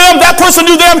knew them, that person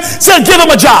knew them, said, give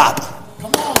them a job.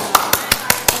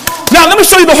 Now, let me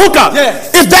show you the hookup.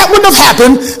 Yes. If that wouldn't have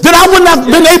happened, then I wouldn't have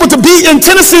been able to be in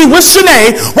Tennessee with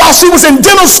Shanae while she was in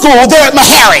dental school there at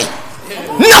Meharry.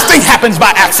 Nothing happens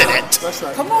by accident. Right.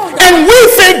 Come on, and we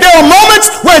think there are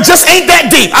moments where it just ain't that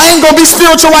deep. I ain't going to be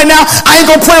spiritual right now. I ain't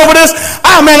going to pray over this.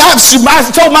 I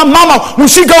told my mama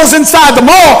when she goes inside the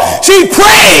mall, she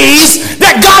prays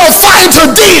that God will find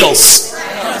her deals.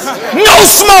 No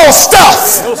small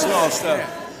stuff. No small stuff.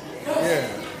 Yeah.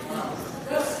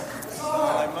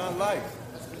 Like my life.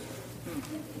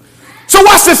 So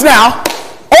watch this now.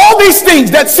 All these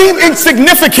things that seem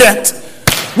insignificant,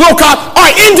 Wilcott,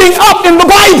 are ending up in the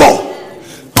Bible.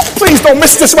 Please don't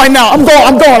miss this right now. I'm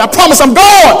going. I promise I'm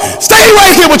going. Stay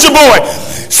right here with your boy.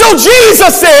 So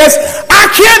Jesus says, I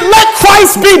can't let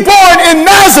Christ be born in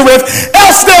Nazareth,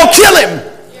 else they'll kill him.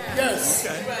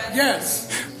 Yes.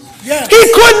 He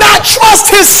could not trust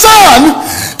his son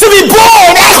to be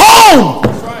born at home.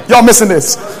 Y'all missing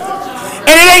this.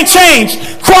 And it ain't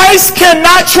changed. Christ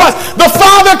cannot trust. The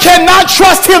Father cannot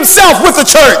trust himself with the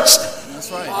church.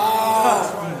 That's right.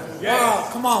 Wow.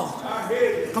 Come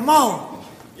on.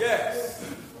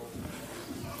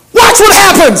 Watch watch what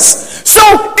happens. So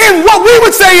in what we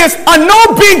would say is a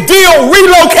no big deal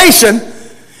relocation,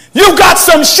 you've got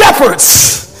some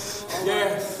shepherds.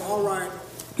 Yes. All right.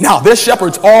 Now, there's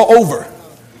shepherds all over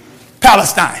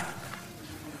Palestine.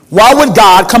 Why would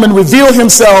God come and reveal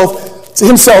himself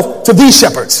to these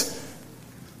shepherds?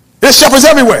 There's shepherds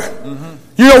everywhere. Mm-hmm.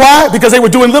 You know why? Because they were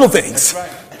doing little things.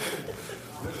 Right.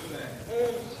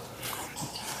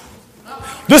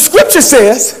 The scripture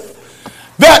says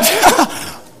that,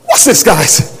 what's this,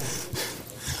 guys?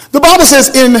 The Bible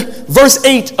says in verse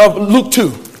 8 of Luke 2,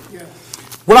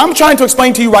 what I'm trying to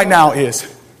explain to you right now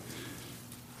is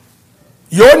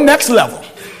your next level,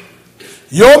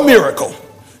 your miracle,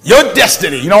 your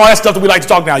destiny, you know all that stuff that we like to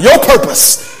talk now, your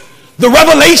purpose, the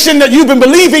revelation that you've been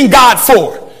believing God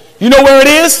for. You know where it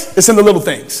is? It's in the little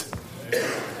things.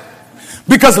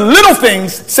 Because little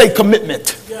things say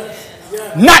commitment,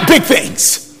 not big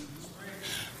things.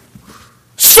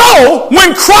 So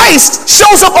when Christ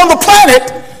shows up on the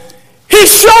planet, he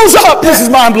shows up. This is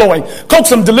mind-blowing.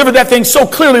 Coaxum delivered that thing so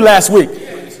clearly last week.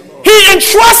 He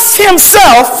entrusts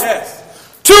himself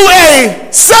to a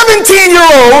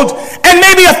 17-year-old and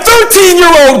maybe a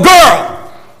 13-year-old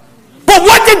girl. But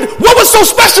what was so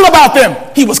special about them?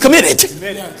 He was committed.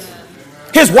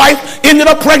 His wife ended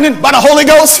up pregnant by the Holy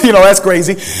Ghost. You know, that's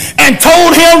crazy. And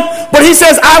told him, but he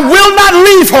says, I will not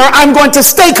leave her. I'm going to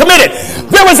stay committed.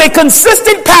 There was a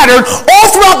consistent pattern all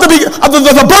throughout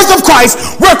the birth of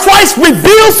Christ where Christ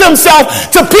reveals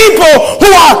himself to people who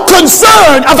are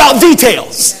concerned about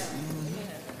details.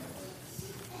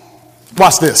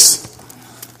 Watch this.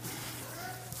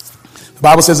 The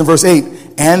Bible says in verse 8,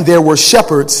 and there were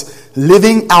shepherds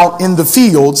living out in the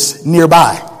fields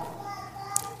nearby,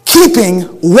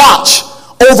 keeping watch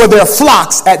over their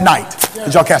flocks at night.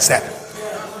 Did y'all catch that?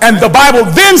 And the Bible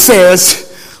then says,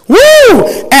 woo!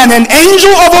 And an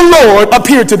angel of the Lord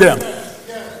appeared to them.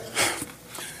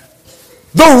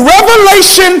 The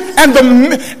revelation and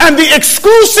the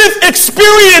exclusive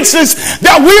experiences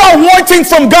that we are wanting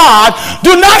from God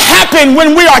do not happen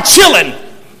when we are chilling.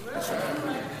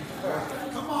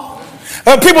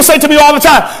 People say to me all the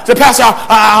time, say, Pastor,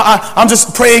 I'm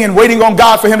just praying and waiting on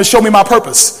God for him to show me my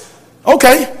purpose.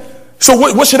 Okay, so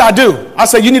what should I do? I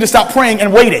say, you need to stop praying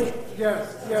and waiting. Yes.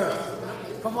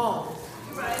 Come on.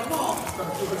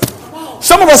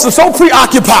 Some of us are so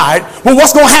preoccupied with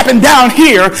what's going to happen down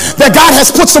here that God has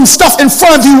put some stuff in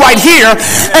front of you right here.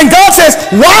 And God says,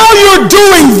 while you're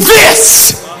doing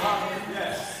this,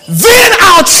 then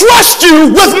I'll trust you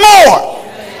with more.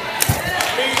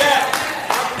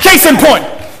 Case in point,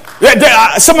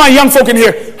 some of my young folk in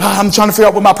here, I'm trying to figure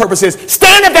out what my purpose is.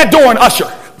 Stand at that door and usher.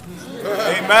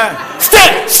 Amen.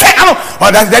 Stand.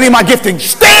 That ain't my gifting.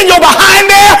 Stand your behind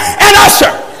there and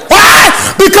usher. Why?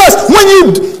 Because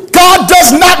God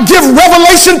does not give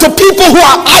revelation to people who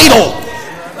are idle.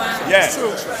 Yes.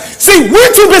 See,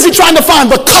 we're too busy trying to find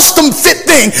the custom fit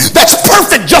thing that's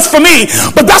perfect just for me.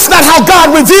 But that's not how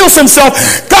God reveals himself.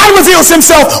 God reveals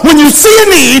himself when you see a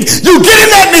need, you get in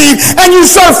that need, and you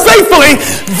serve faithfully.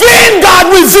 Then God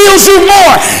reveals you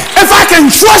more. If I can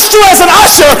trust you as an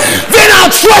usher, then I'll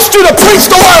trust you to preach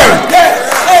the word. Yes.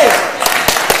 Hey.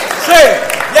 Say it.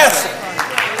 Yes.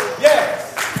 Yes.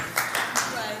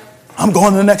 I'm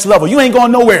going to the next level. You ain't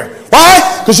going nowhere. Why?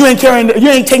 Because you ain't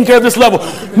taking care of this level.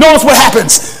 Notice what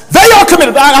happens. They are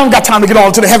committed. I don't got time to get all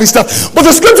into the heavy stuff. But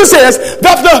the scripture says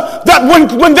that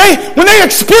when they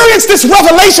experienced this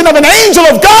revelation of an angel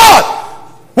of God,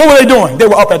 what were they doing? They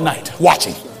were up at night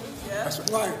watching.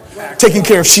 Taking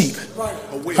care of sheep.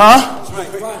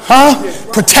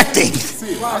 Protecting.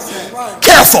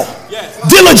 Careful.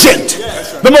 Diligent.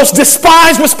 The most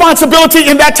despised responsibility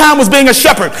in that time was being a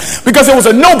shepherd, because it was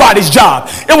a nobody's job.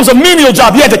 It was a menial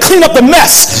job. You had to clean up the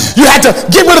mess. You had to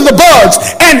get rid of the bugs.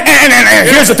 And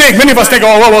here's the thing. Many of us think,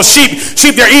 oh, well, sheep,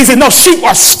 they're easy. No, sheep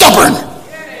are stubborn.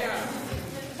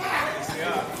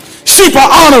 Sheep are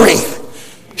ornery.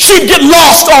 Sheep get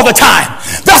lost all the time.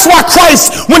 That's why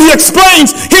Christ, when he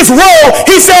explains his role,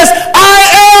 he says, I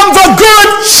am the good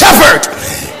shepherd.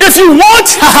 If you want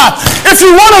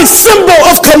a symbol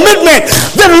of commitment,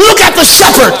 then look at the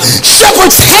shepherd.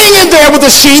 Shepherds hang in there with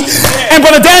the sheep. And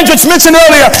Brother Dandridge mentioned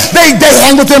earlier, they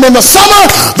hang with them in the summer,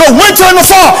 the winter, and the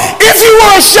fall. If you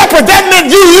were a shepherd, that meant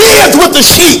you lived with the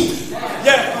sheep.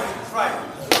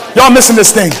 Y'all missing this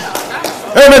thing.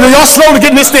 Y'all slow to get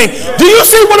in this thing. Do you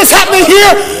see what is happening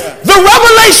here? The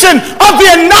revelation of the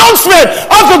announcement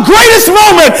of the greatest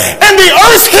moment in the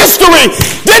earth's history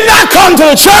did not come to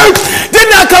the church, did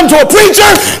not come to a preacher,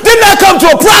 did not come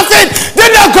to a prophet,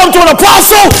 did not come to an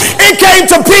apostle. It came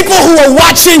to people who were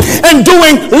watching and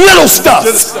doing little stuff.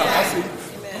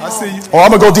 I see you. Oh,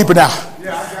 I'm going to go deeper now.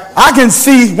 I can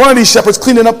see one of these shepherds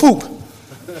cleaning up poop.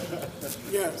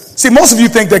 Yes. See, most of you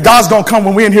think that God's going to come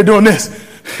when we're in here doing this.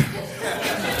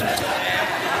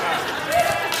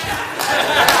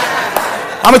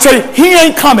 I'm going to tell you, he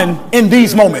ain't coming in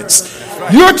these moments.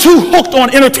 You're too hooked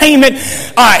on entertainment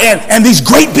and these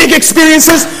great big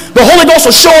experiences. The Holy Ghost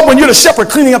will show up when you're the shepherd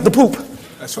cleaning up the poop.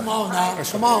 Come on now.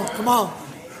 Come on. Come on.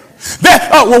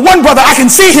 Well, one brother, I can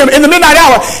see him in the midnight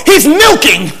hour. He's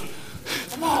milking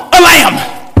a lamb.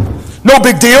 No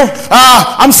big deal.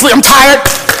 I'm tired.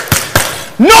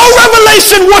 No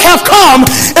revelation would have come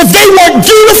if they weren't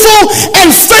dutiful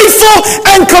and faithful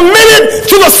and committed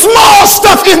to the small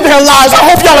stuff in their lives. I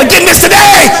hope y'all are getting this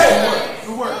today.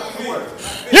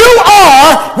 You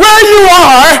are where you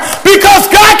are because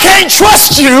God can't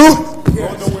trust you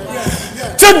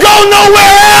to go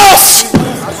nowhere else.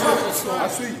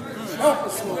 Help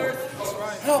us, Lord.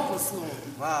 Help us, Lord.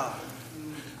 Wow.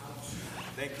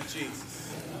 Thank you,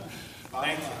 Jesus.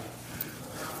 Thank you.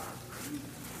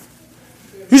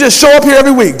 You just show up here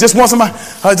every week. Just want somebody.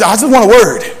 I just want a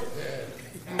word.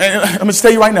 And I'm going to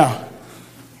tell you right now.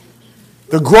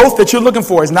 The growth that you're looking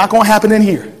for is not going to happen in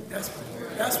here. That's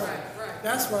right.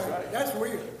 That's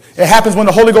real. It happens when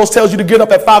the Holy Ghost tells you to get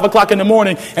up at 5 o'clock in the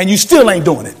morning and you still ain't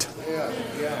doing it.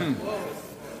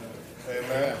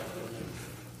 Amen.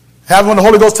 Happens when the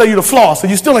Holy Ghost tells you to floss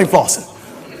and you still ain't flossing.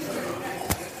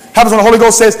 Happens when the Holy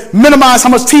Ghost says minimize how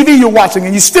much TV you're watching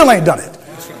and you still ain't done it.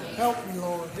 Help me,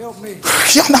 Lord. Help me.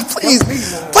 Y'all not,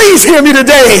 please hear me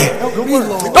today. Help me,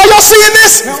 Lord. Are y'all seeing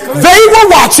this? They were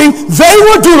watching, they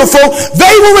were dutiful,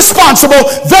 they were responsible,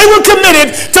 they were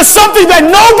committed to something that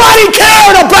nobody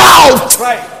cared about.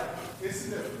 Right.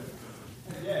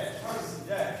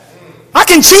 I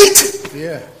can cheat.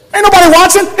 Yeah. Ain't nobody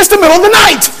watching. It's the middle of the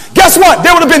night. Guess what?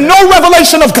 There would have been no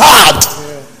revelation of God.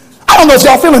 I don't know if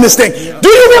y'all feeling this thing. Do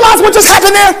you realize what just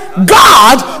happened there?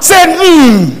 God said,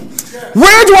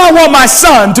 where do I want my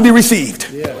son to be received?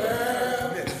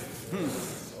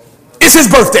 It's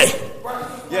his birthday.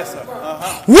 Yes, sir.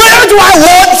 Where do I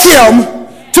want him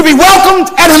to be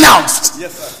welcomed and announced?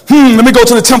 Yes, sir. Let me go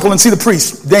to the temple and see the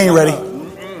priests. They ain't ready.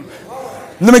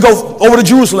 Let me go over to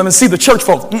Jerusalem and see the church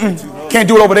folk. Can't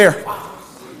do it over there.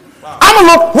 I'm going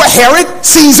to look where Herod,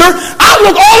 Caesar, I'll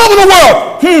look all over the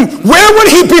world. Where would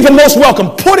he be the most welcome?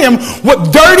 Put him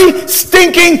with dirty,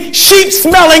 stinking,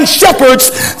 sheep-smelling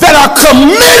shepherds that are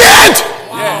committed.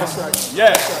 Yes. Right.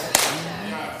 Yes.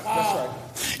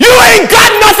 You ain't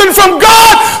got nothing from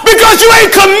God because you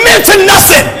ain't committed to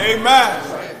nothing. Amen.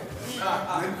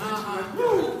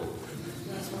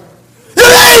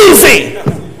 You're lazy.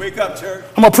 Wake up, church.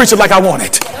 I'm going to preach it like I want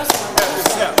it.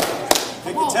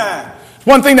 Take your time.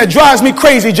 One thing that drives me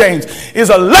crazy, James, is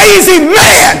a lazy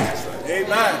man.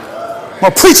 Amen. I'm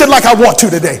going to preach it like I want to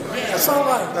today. That's all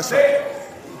right. That's right.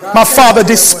 My father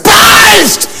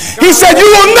despised. He said, you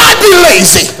will not be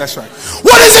lazy. That's right.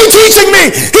 What is he teaching me?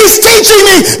 He's teaching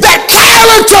me that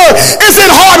character is in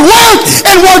hard work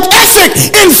and work ethic,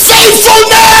 in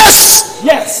faithfulness.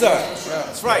 Yes, sir.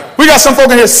 That's right. We got some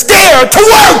folk in here scared to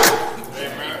work.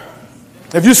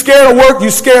 If you're scared of work,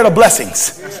 you're scared of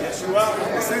blessings. Yes, you are.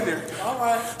 It's in there.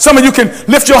 Some of you can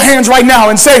lift your hands right now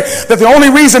and say that the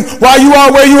only reason why you are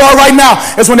where you are right now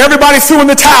is when everybody threw in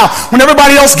the towel, when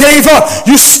everybody else gave up,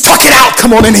 you stuck it out.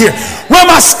 Come on in here. Where are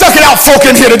my stuck it out folk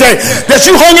in here today? That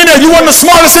you hung in there. You weren't the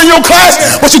smartest in your class,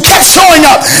 but you kept showing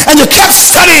up and you kept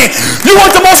studying. You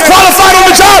weren't the most qualified on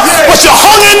the job, but you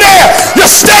hung in there. You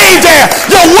stayed there.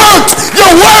 You worked.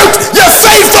 You're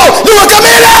faithful. You were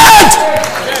committed.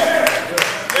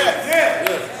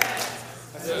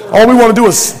 All we want to do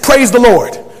is praise the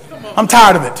Lord. I'm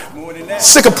tired of it.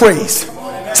 Sick of praise.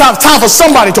 Time for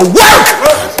somebody to work.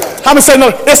 I'm going to say,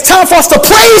 no, it's time for us to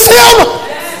praise him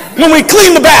when we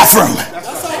clean the bathroom.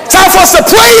 Time for us to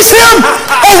praise him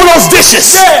over those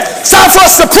dishes. It's time for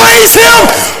us to praise him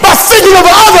by thinking of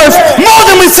others more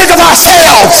than we think of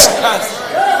ourselves.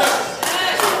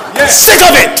 Sick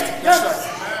of it.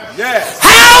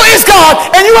 How is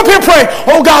God? And you up here praying,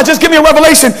 oh God, just give me a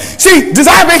revelation. See,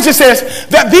 Desire Nature says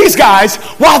that these guys,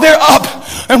 while they're up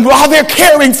and while they're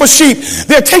caring for sheep,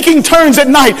 they're taking turns at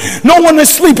night. No one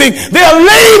is sleeping. They're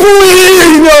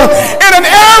laboring in an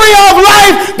area of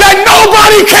life that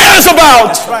nobody cares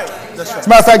about. That's right. That's right. As a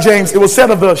matter of fact, James, it was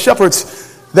said of the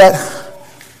shepherds that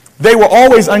they were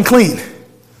always unclean.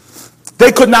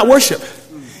 They could not worship.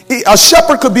 A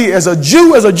shepherd could be as a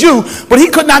Jew, but he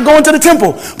could not go into the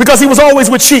temple because he was always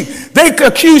with sheep. They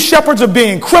accused shepherds of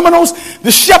being criminals.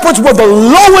 The shepherds were the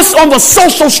lowest on the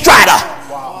social strata.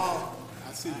 Wow.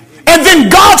 And then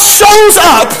God shows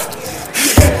up.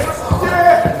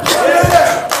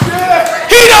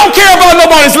 He don't care about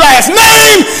nobody's last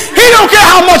name. He don't care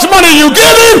how much money you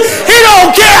give him. He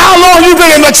don't care how long you've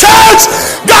been in the church.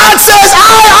 God says,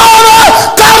 I honor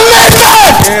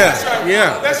commitment.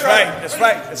 Yeah. That's right. That's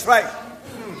right. That's right.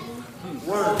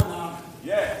 Word.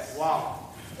 Yes. Wow.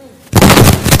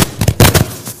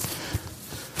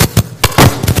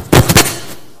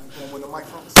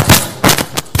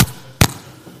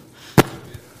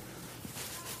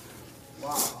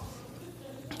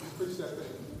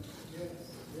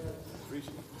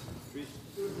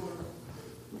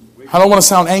 I don't want to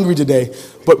sound angry today,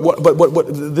 but what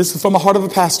this is from the heart of a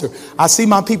pastor. I see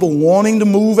my people wanting to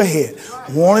move ahead,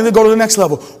 wanting to go to the next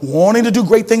level, wanting to do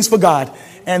great things for God,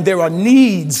 and there are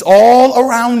needs all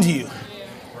around you.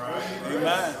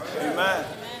 Amen. Amen.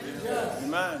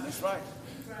 Amen. That's right.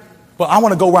 But I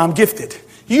want to go where I'm gifted.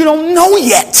 You don't know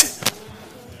yet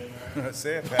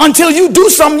until you do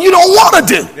something you don't want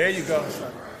to do. There you go.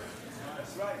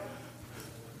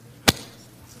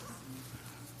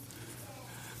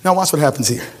 Now watch what happens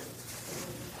here.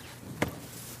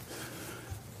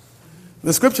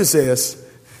 The scripture says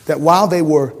that while they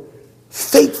were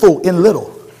faithful in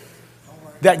little,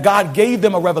 that God gave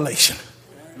them a revelation.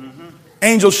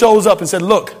 Angel shows up and said,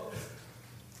 look,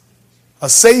 a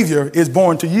Savior is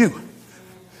born to you.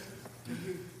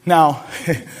 Now,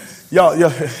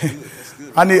 y'all,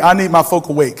 I need my folk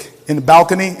awake in the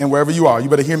balcony and wherever you are. You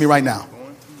better hear me right now.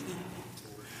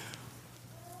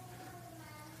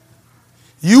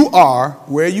 You are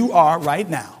where you are right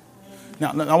now. Now,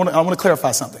 I want to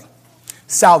clarify something.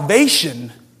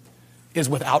 Salvation is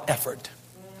without effort.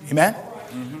 Amen?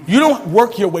 You don't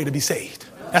work your way to be saved.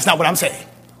 That's not what I'm saying.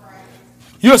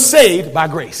 You're saved by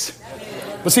grace.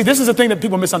 But see, this is the thing that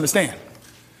people misunderstand.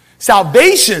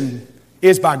 Salvation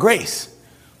is by grace,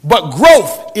 but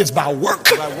growth is by work.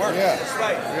 By work. Yeah. That's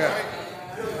right. Yeah.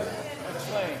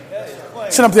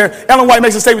 Sit up there. Ellen White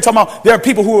makes a statement talking about there are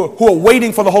people who are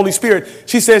waiting for the Holy Spirit.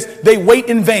 She says they wait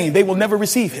in vain. They will never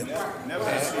receive him.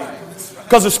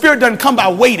 Because the Spirit doesn't come by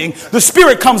waiting. The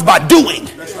Spirit comes by doing.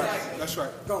 That's right. That's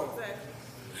right.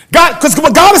 God, because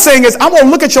what God is saying is, I'm going to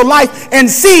look at your life and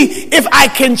see if I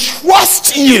can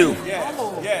trust you.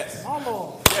 Yes.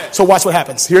 So watch what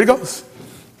happens. Here it goes.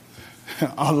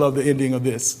 I love the ending of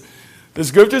this. The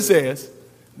scripture says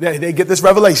that they get this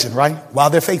revelation, right? While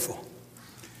they're faithful.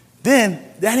 Then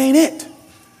that ain't it. See,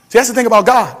 that's the thing about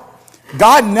God.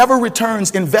 God never returns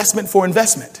investment for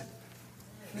investment.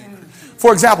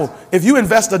 For example, if you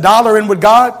invest $1 in with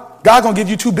God, God's going to give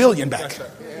you $2 billion back.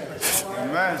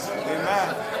 Amen.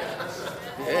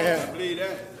 Yeah. Believe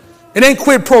that. It ain't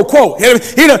quid pro quo.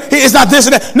 It's not this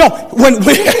and that. No,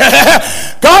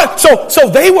 God. So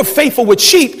they were faithful with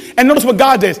sheep, and notice what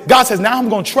God did. God says, "Now I'm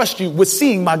going to trust you with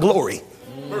seeing my glory."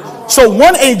 So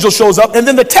one angel shows up, and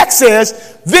then the text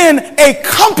says, then a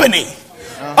company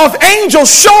of angels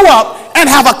show up and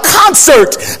have a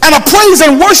concert and a praise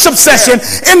and worship session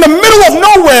in the middle of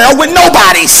nowhere with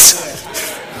nobodies.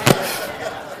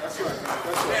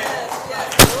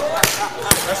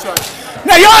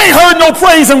 Now, y'all ain't heard no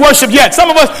praise and worship yet. Some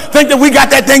of us think that we got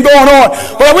that thing going on.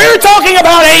 But we're talking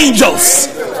about angels.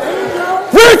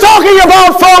 We're talking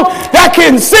about folk that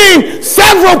can sing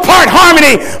several part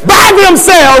harmony by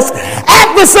themselves at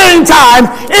the same time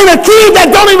in a key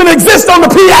that don't even exist on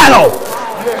the piano.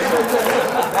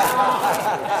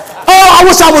 Oh, I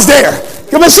wish I was there.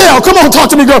 Michelle, come on, talk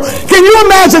to me, girl. Can you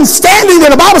imagine standing there?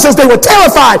 The Bible says they were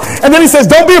terrified. And then he says,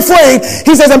 don't be afraid.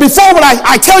 He says, and before when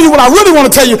I tell you what I really want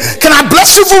to tell you, can I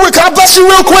bless you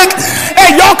real quick?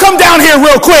 Hey, y'all come down here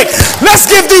real quick. Let's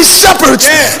give these shepherds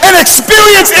an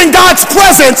experience in God's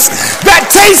presence that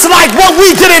tastes like what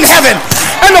we did in heaven.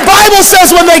 And the Bible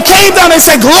says when they came down, they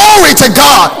said, glory to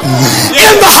God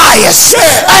in the highest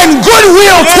and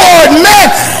goodwill toward men.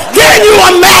 Can you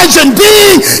imagine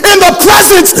being in the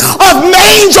presence of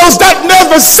angels that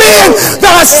never sin,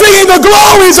 that are singing the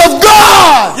glories of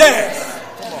God? Yeah.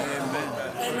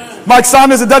 Mike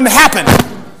Saunders, it doesn't happen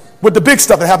with the big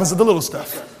stuff. It happens with the little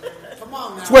stuff.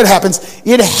 That's where it happens.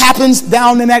 It happens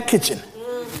down in that kitchen.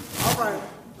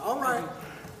 All right.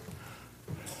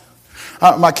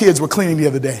 My kids were cleaning the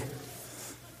other day.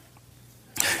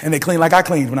 And they cleaned like I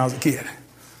cleaned when I was a kid.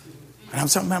 And I'm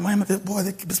telling my mom,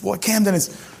 this boy Camden is,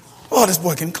 this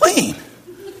boy can clean.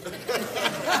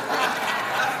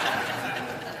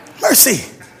 Mercy.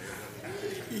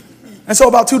 And so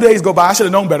about 2 days go by. I should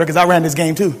have known better because I ran this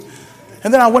game too.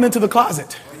 And then I went into the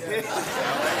closet.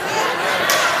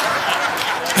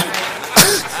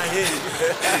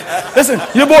 Listen,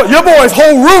 your boy's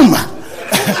whole room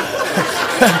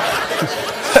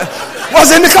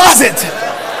was in the closet.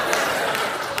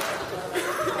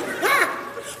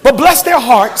 But bless their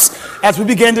hearts, as we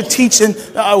began to teach, and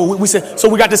we said, so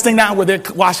we got this thing now where they're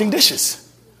washing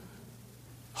dishes.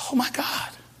 Oh my God.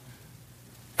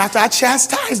 After I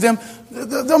chastised them,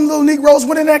 them little Negroes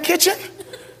went in that kitchen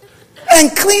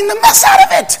and cleaned the mess out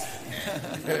of it.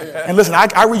 And listen,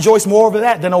 I rejoice more over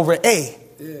that than over A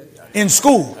in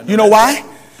school. You know why?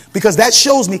 Because that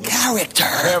shows me character.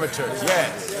 Character,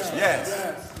 yes, yes.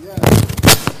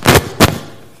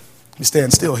 You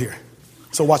stand still here.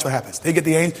 So watch what happens. They get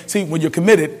the angel. See, when you're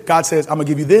committed, God says, I'm going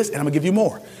to give you this and I'm going to give you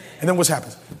more. And then what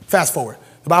happens? Fast forward.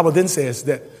 The Bible then says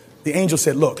that the angel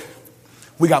said, look,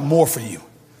 we got more for you.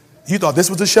 You thought this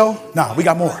was the show? Nah, we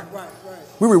got more.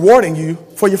 We're rewarding you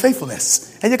for your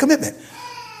faithfulness and your commitment.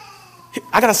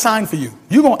 I got a sign for you.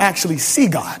 You're going to actually see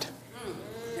God.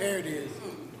 There it is.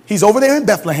 He's over there in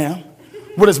Bethlehem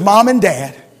with his mom and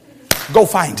dad. Go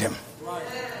find him.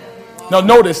 Now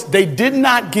notice, they did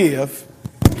not give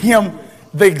him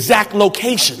the exact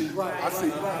location.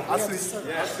 I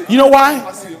see. You know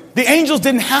why? The angels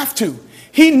didn't have to.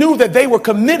 He knew that they were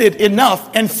committed enough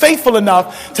and faithful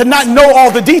enough to not know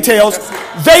all the details.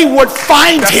 They would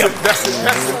find him.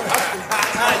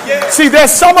 See,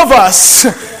 there's some of us,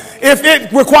 if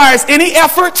it requires any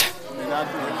effort,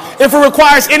 if it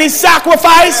requires any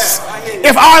sacrifice,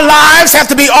 if our lives have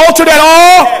to be altered at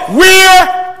all, we're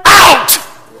out.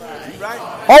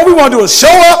 All we want to do is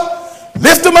show up,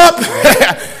 lift them up,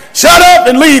 shut up,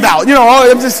 and leave out. You know,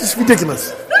 it's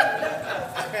ridiculous.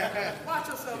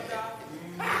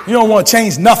 You don't want to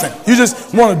change nothing. You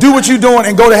just want to do what you're doing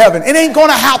and go to heaven. It ain't going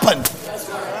to happen.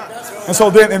 And so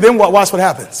then watch what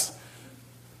happens.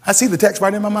 I see the text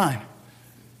right in my mind.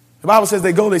 The Bible says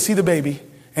they go, they see the baby,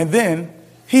 and then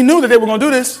he knew that they were going to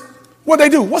do this. What they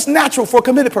do? What's natural for a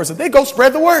committed person? They go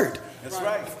spread the word. That's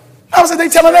right. I was they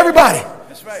telling everybody.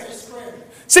 That's right.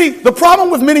 See, the problem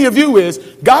with many of you is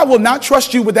God will not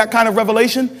trust you with that kind of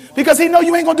revelation because he know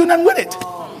you ain't going to do nothing with it.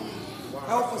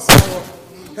 Help us, Lord.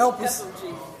 Help us.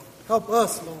 Help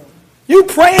us, Lord. You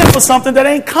praying for something that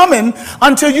ain't coming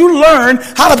until you learn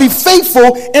how to be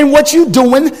faithful in what you're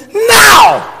doing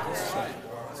now.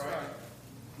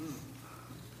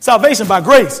 Salvation by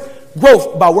grace,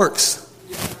 growth by works.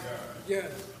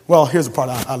 Well, here's the part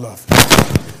I love.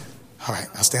 All right,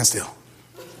 now stand still.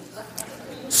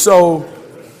 So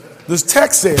this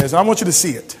text says, I want you to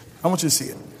see it. I want you to see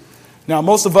it. Now,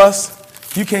 most of us,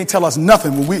 you can't tell us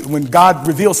nothing when God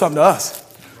reveals something to us.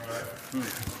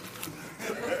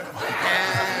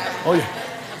 Oh, yeah.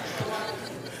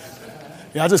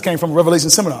 Yeah, I just came from a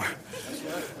Revelation seminar.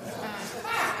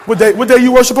 What day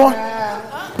you worship on?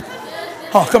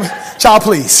 Oh, come here. Child,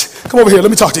 please. Come over here. Let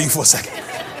me talk to you for a second.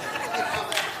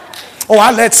 Oh,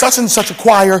 I led such and such a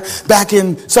choir back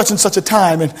in such and such a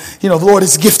time. And, the Lord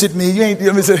has gifted me.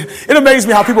 It amazes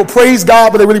me how people praise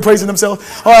God, but they're really praising themselves.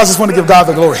 Oh, I just want to give God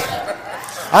the glory.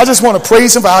 I just want to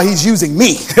praise him for how he's using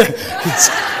me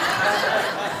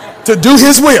to do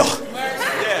his will.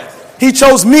 He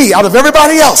chose me out of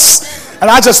everybody else. And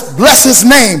I just bless his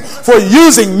name for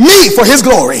using me for his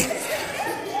glory.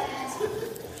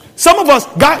 Some of us,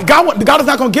 God is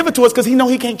not going to give it to us because he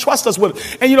knows he can't trust us with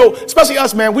it. And, especially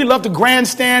us, man, we love to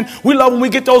grandstand. We love when we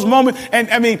get those moments. And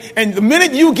the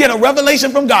minute you get a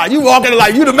revelation from God, you walk in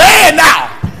like, you the man now.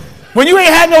 When you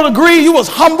ain't had no degree, you was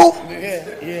humble.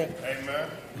 Yeah.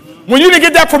 When you didn't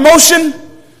get that promotion,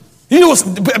 you was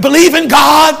believe in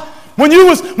God. When you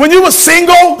was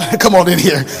single, come on in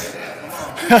here.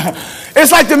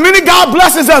 It's like the minute God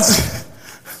blesses us.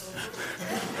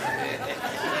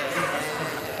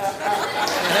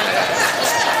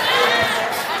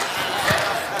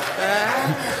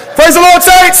 Praise the Lord,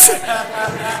 saints.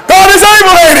 God is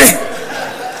able, lady.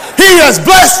 He has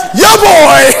blessed your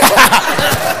boy.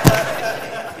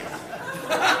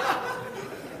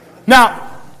 Now,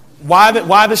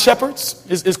 why the shepherds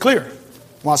is clear.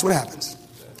 Watch what happens.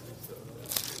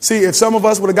 See, if some of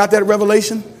us would have got that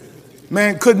revelation,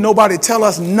 man, couldn't nobody tell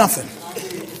us nothing.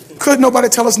 Could nobody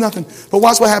tell us nothing. But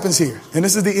watch what happens here. And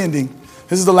this is the ending.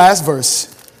 This is the last verse.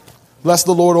 Bless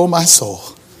the Lord, O my soul.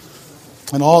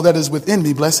 And all that is within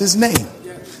me, bless his name.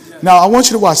 Now, I want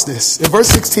you to watch this. In verse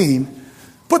 16,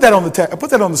 put that on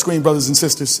the screen, brothers and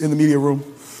sisters in the media room.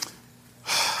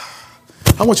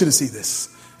 I want you to see this.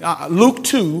 Luke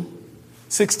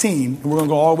 2:16, and we're going to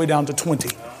go all the way down to 20.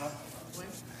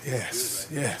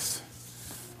 Yes.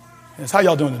 How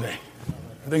y'all doing today?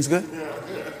 Everything's good?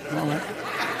 All right.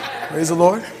 Praise the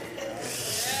Lord.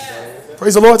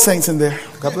 Praise the Lord, saints in there.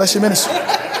 God bless your ministry.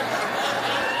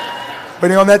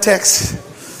 Waiting on that text.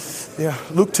 Yeah,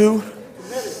 Luke 2.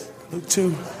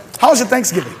 How was your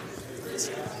Thanksgiving?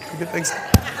 Good Thanksgiving.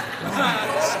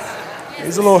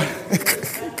 Praise the Lord.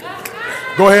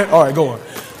 Go ahead. All right, go on.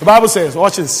 The Bible says,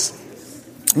 watch this.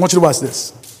 I want you to watch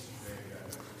this.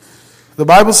 The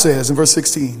Bible says in verse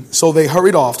 16, so they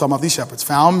hurried off, talking about these shepherds,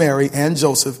 found Mary and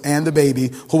Joseph and the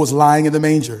baby who was lying in the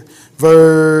manger.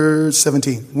 Verse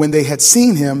 17, when they had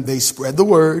seen him, they spread the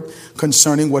word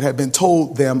concerning what had been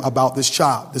told them about this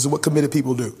child. This is what committed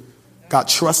people do. God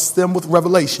trusts them with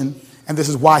revelation, and this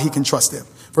is why he can trust them.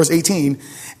 Verse 18,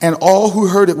 and all who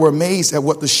heard it were amazed at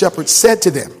what the shepherds said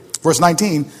to them. Verse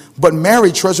 19, but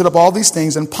Mary treasured up all these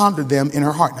things and pondered them in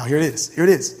her heart. Now here it is. Here it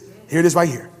is. Here it is right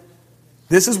here.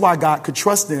 This is why God could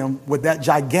trust them with that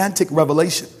gigantic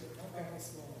revelation.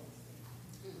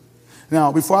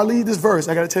 Now, before I leave this verse,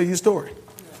 I got to tell you a story.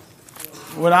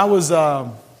 When I was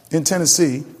in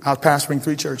Tennessee, I was pastoring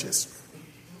 3 churches,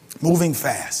 moving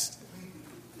fast.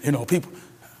 You know, the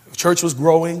church was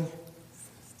growing.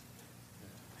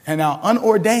 And now,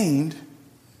 unordained,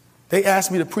 they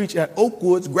asked me to preach at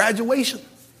Oakwood's graduation.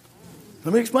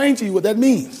 Let me explain to you what that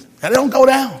means. That don't go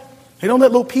down. They don't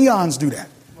let little peons do that.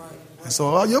 And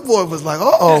so your boy was like,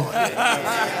 uh-oh.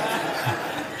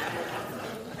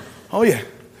 Oh,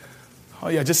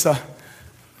 yeah, just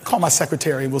call my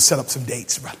secretary and we'll set up some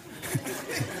dates, brother.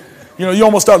 You know, you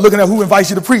almost start looking at who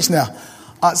invites you to preach now.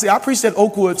 See, I preached at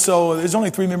Oakwood, so there's only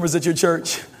 3 members at your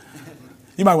church.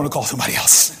 You might want to call somebody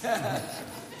else.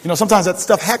 You know, sometimes that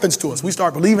stuff happens to us. We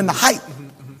start believing the hype.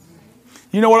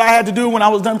 You know what I had to do when I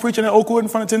was done preaching at Oakwood in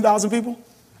front of 10,000 people?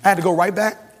 I had to go right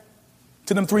back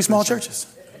to them 3 small churches.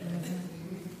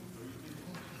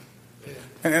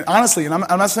 And honestly, and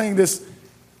I'm not saying this,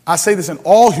 I say this in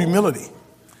all humility.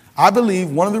 I believe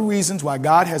one of the reasons why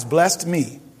God has blessed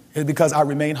me is because I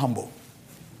remain humble.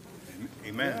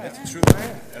 Amen. That's true,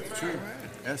 man. That's true.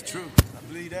 That's true. I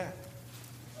believe that.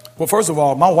 Well, first of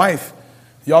all, my wife,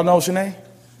 y'all know Shanae?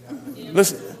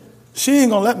 Listen, she ain't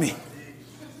going to let me.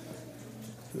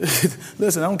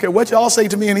 Listen, I don't care what y'all say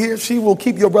to me in here. She will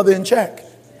keep your brother in check.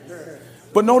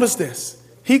 But notice this.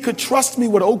 He could trust me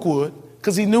with Oakwood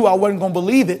because he knew I wasn't going to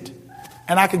believe it.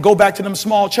 And I could go back to them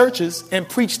small churches and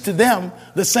preach to them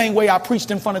the same way I preached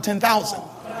in front of 10,000.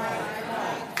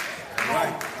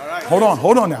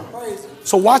 Hold on now.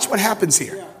 So watch what happens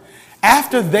here.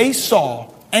 After they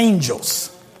saw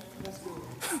angels.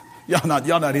 Y'all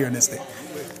not hearing this thing.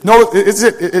 No,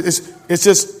 it's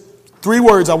just 3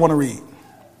 words I want to read.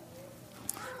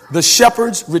 The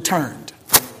shepherds returned.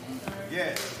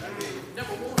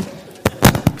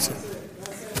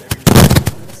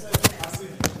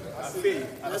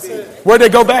 Where'd they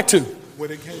go back to? Where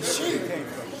they came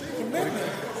from.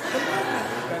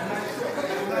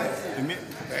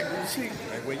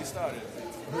 Like where you started.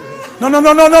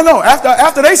 No.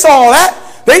 After they saw all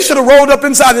that, they should have rolled up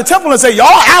inside the temple and said, y'all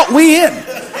out, we in.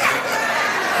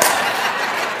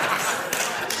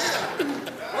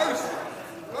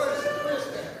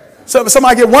 So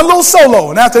somebody get one little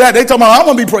solo, and after that, they talk about, I'm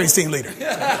going to be praise team leader.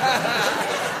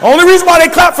 Only reason why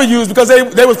they clapped for you is because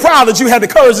they was proud that you had the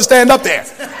courage to stand up there.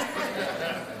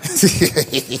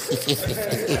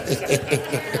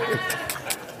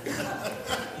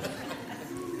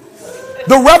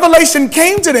 The revelation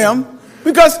came to them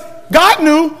because God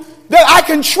knew that I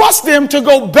can trust them to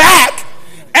go back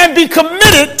and be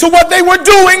committed to what they were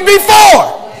doing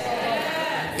before.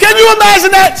 Can you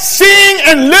imagine that? Seeing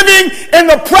and living in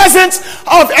the presence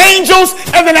of angels,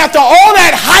 and then after all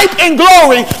that hype and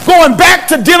glory, going back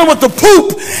to dealing with the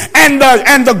poop and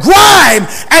the grime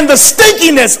and the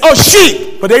stinkiness of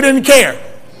sheep. But they didn't care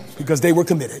because they were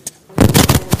committed.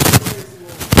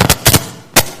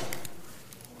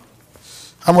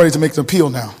 I'm ready to make an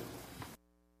appeal now.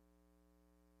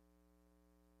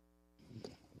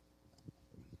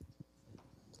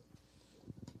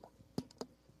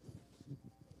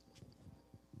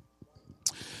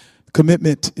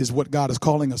 Commitment is what God is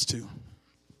calling us to.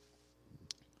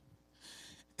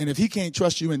 And if he can't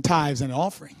trust you in tithes and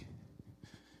offering,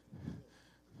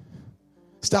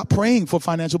 stop praying for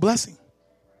financial blessing.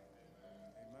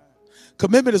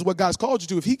 Commitment is what God's called you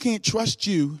to. If he can't trust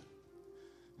you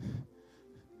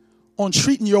on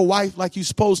treating your wife like you're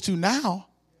supposed to now,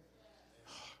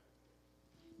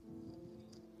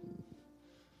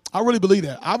 I really believe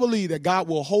that. I believe that God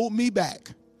will hold me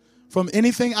back from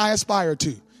anything I aspire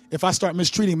to if I start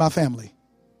mistreating my family.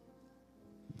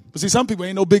 But see, some people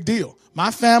ain't no big deal. My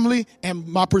family and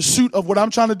my pursuit of what I'm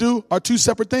trying to do are 2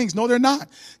 separate things. No, they're not.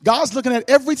 God's looking at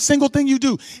every single thing you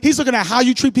do. He's looking at how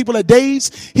you treat people at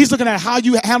Days. He's looking at how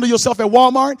you handle yourself at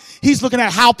Walmart. He's looking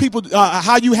at how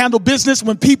you handle business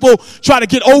when people try to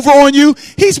get over on you.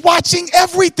 He's watching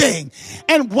everything.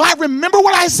 And why? Remember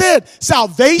what I said.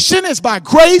 Salvation is by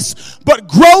grace, but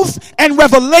growth and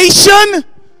revelation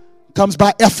comes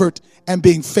by effort and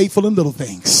being faithful in little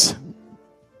things.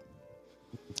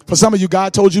 For some of you,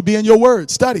 God told you be in your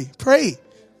word. Study, pray.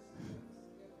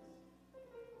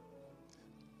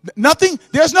 Nothing,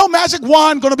 there's no magic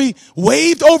wand going to be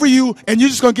waved over you and you're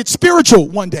just going to get spiritual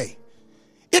one day.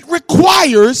 It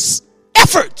requires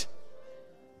effort.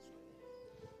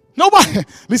 Nobody,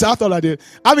 at least I thought I did.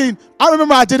 I mean, I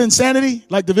remember I did Insanity,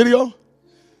 like the video.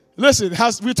 Listen, we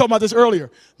were talking about this earlier.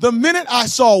 The minute I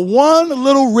saw one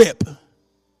little rip,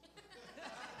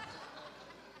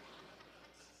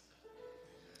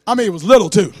 I mean, it was little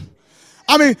too.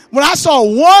 I mean, when I saw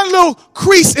one little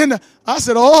crease in the, I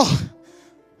said, oh,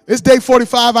 it's day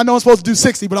 45. I know I'm supposed to do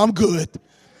 60, but I'm good.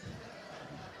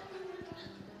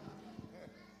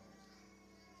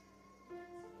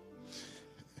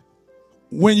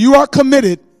 When you are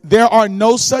committed, there are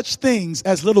no such things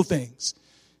as little things.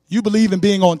 You believe in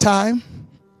being on time.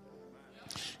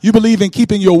 You believe in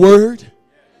keeping your word.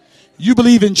 You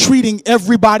believe in treating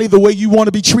everybody the way you want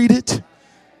to be treated.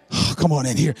 Oh, come on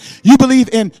in here. You believe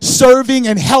in serving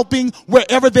and helping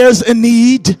wherever there's a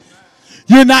need.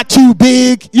 You're not too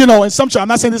big, in some church. I'm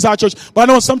not saying this is our church, but I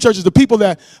know in some churches, the people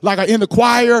that like are in the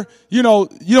choir, you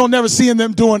don't never see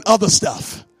them doing other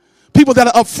stuff. People that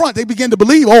are up front, they begin to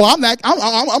believe, oh,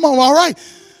 I'm all right.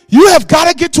 You have got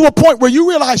to get to a point where you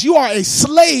realize you are a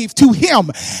slave to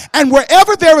him. And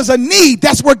wherever there is a need,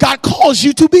 that's where God calls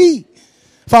you to be.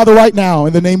 Father, right now,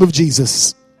 in the name of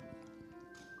Jesus,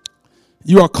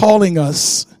 you are calling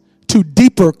us to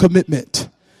deeper commitment.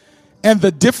 And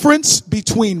the difference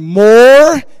between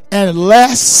more and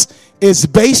less is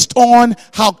based on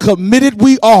how committed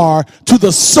we are to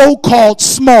the so-called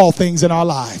small things in our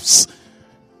lives.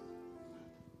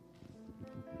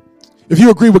 If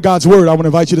you agree with God's word, I want to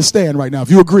invite you to stand right now.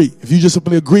 If you agree, if you just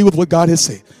simply agree with what God has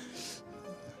said.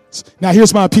 Now,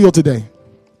 here's my appeal today.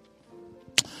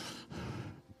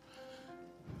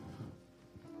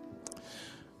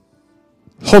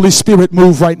 Holy Spirit,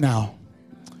 move right now.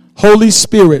 Holy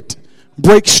Spirit,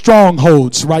 break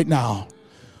strongholds right now.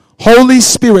 Holy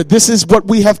Spirit, this is what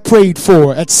we have prayed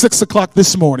for at 6 o'clock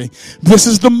this morning. This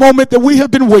is the moment that we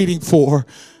have been waiting for.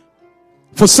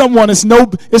 For someone, it's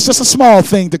just a small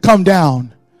thing to come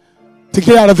down, to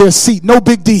get out of their seat. No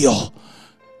big deal.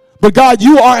 But God,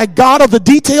 you are a God of the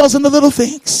details and the little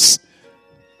things.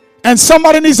 And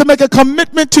somebody needs to make a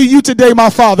commitment to you today, my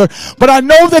Father. But I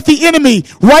know that the enemy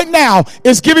right now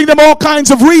is giving them all kinds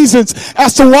of reasons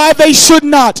as to why they should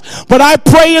not. But I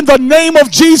pray in the name of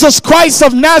Jesus Christ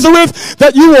of Nazareth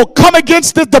that you will come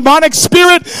against this demonic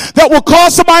spirit that will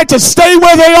cause somebody to stay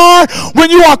where they are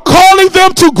when you are calling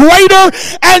them to greater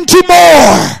and to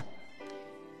more.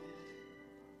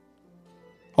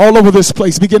 All over this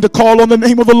place, begin to call on the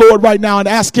name of the Lord right now and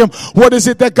ask him, what is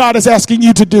it that God is asking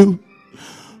you to do?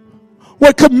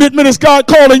 What commitment is God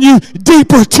calling you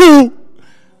deeper to?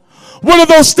 What are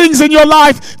those things in your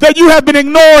life that you have been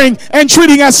ignoring and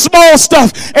treating as small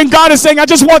stuff? And God is saying, I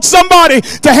just want somebody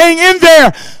to hang in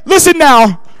there. Listen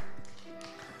now.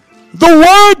 The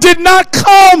word did not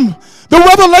come. The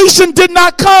revelation did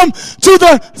not come to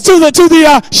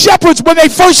the shepherds when they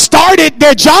first started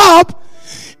their job.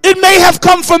 It may have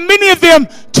come from many of them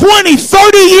 20,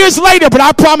 30 years later, but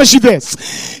I promise you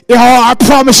this. I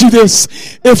promise you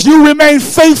this. If you remain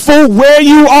faithful where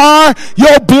you are,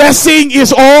 your blessing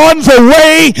is on the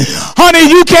way.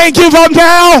 Honey, you can't give up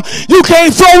now. You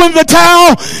can't throw in the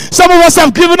towel. Some of us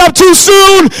have given up too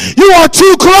soon. You are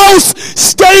too close.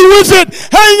 Stay with it.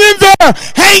 Hang in there.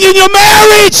 Hang in your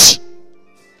marriage.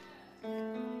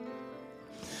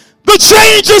 The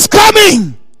change is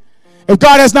coming. If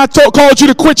God has not called you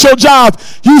to quit your job,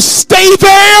 you stay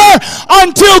there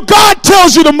until God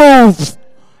tells you to move.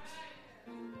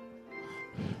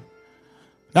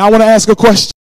 Now I want to ask a question.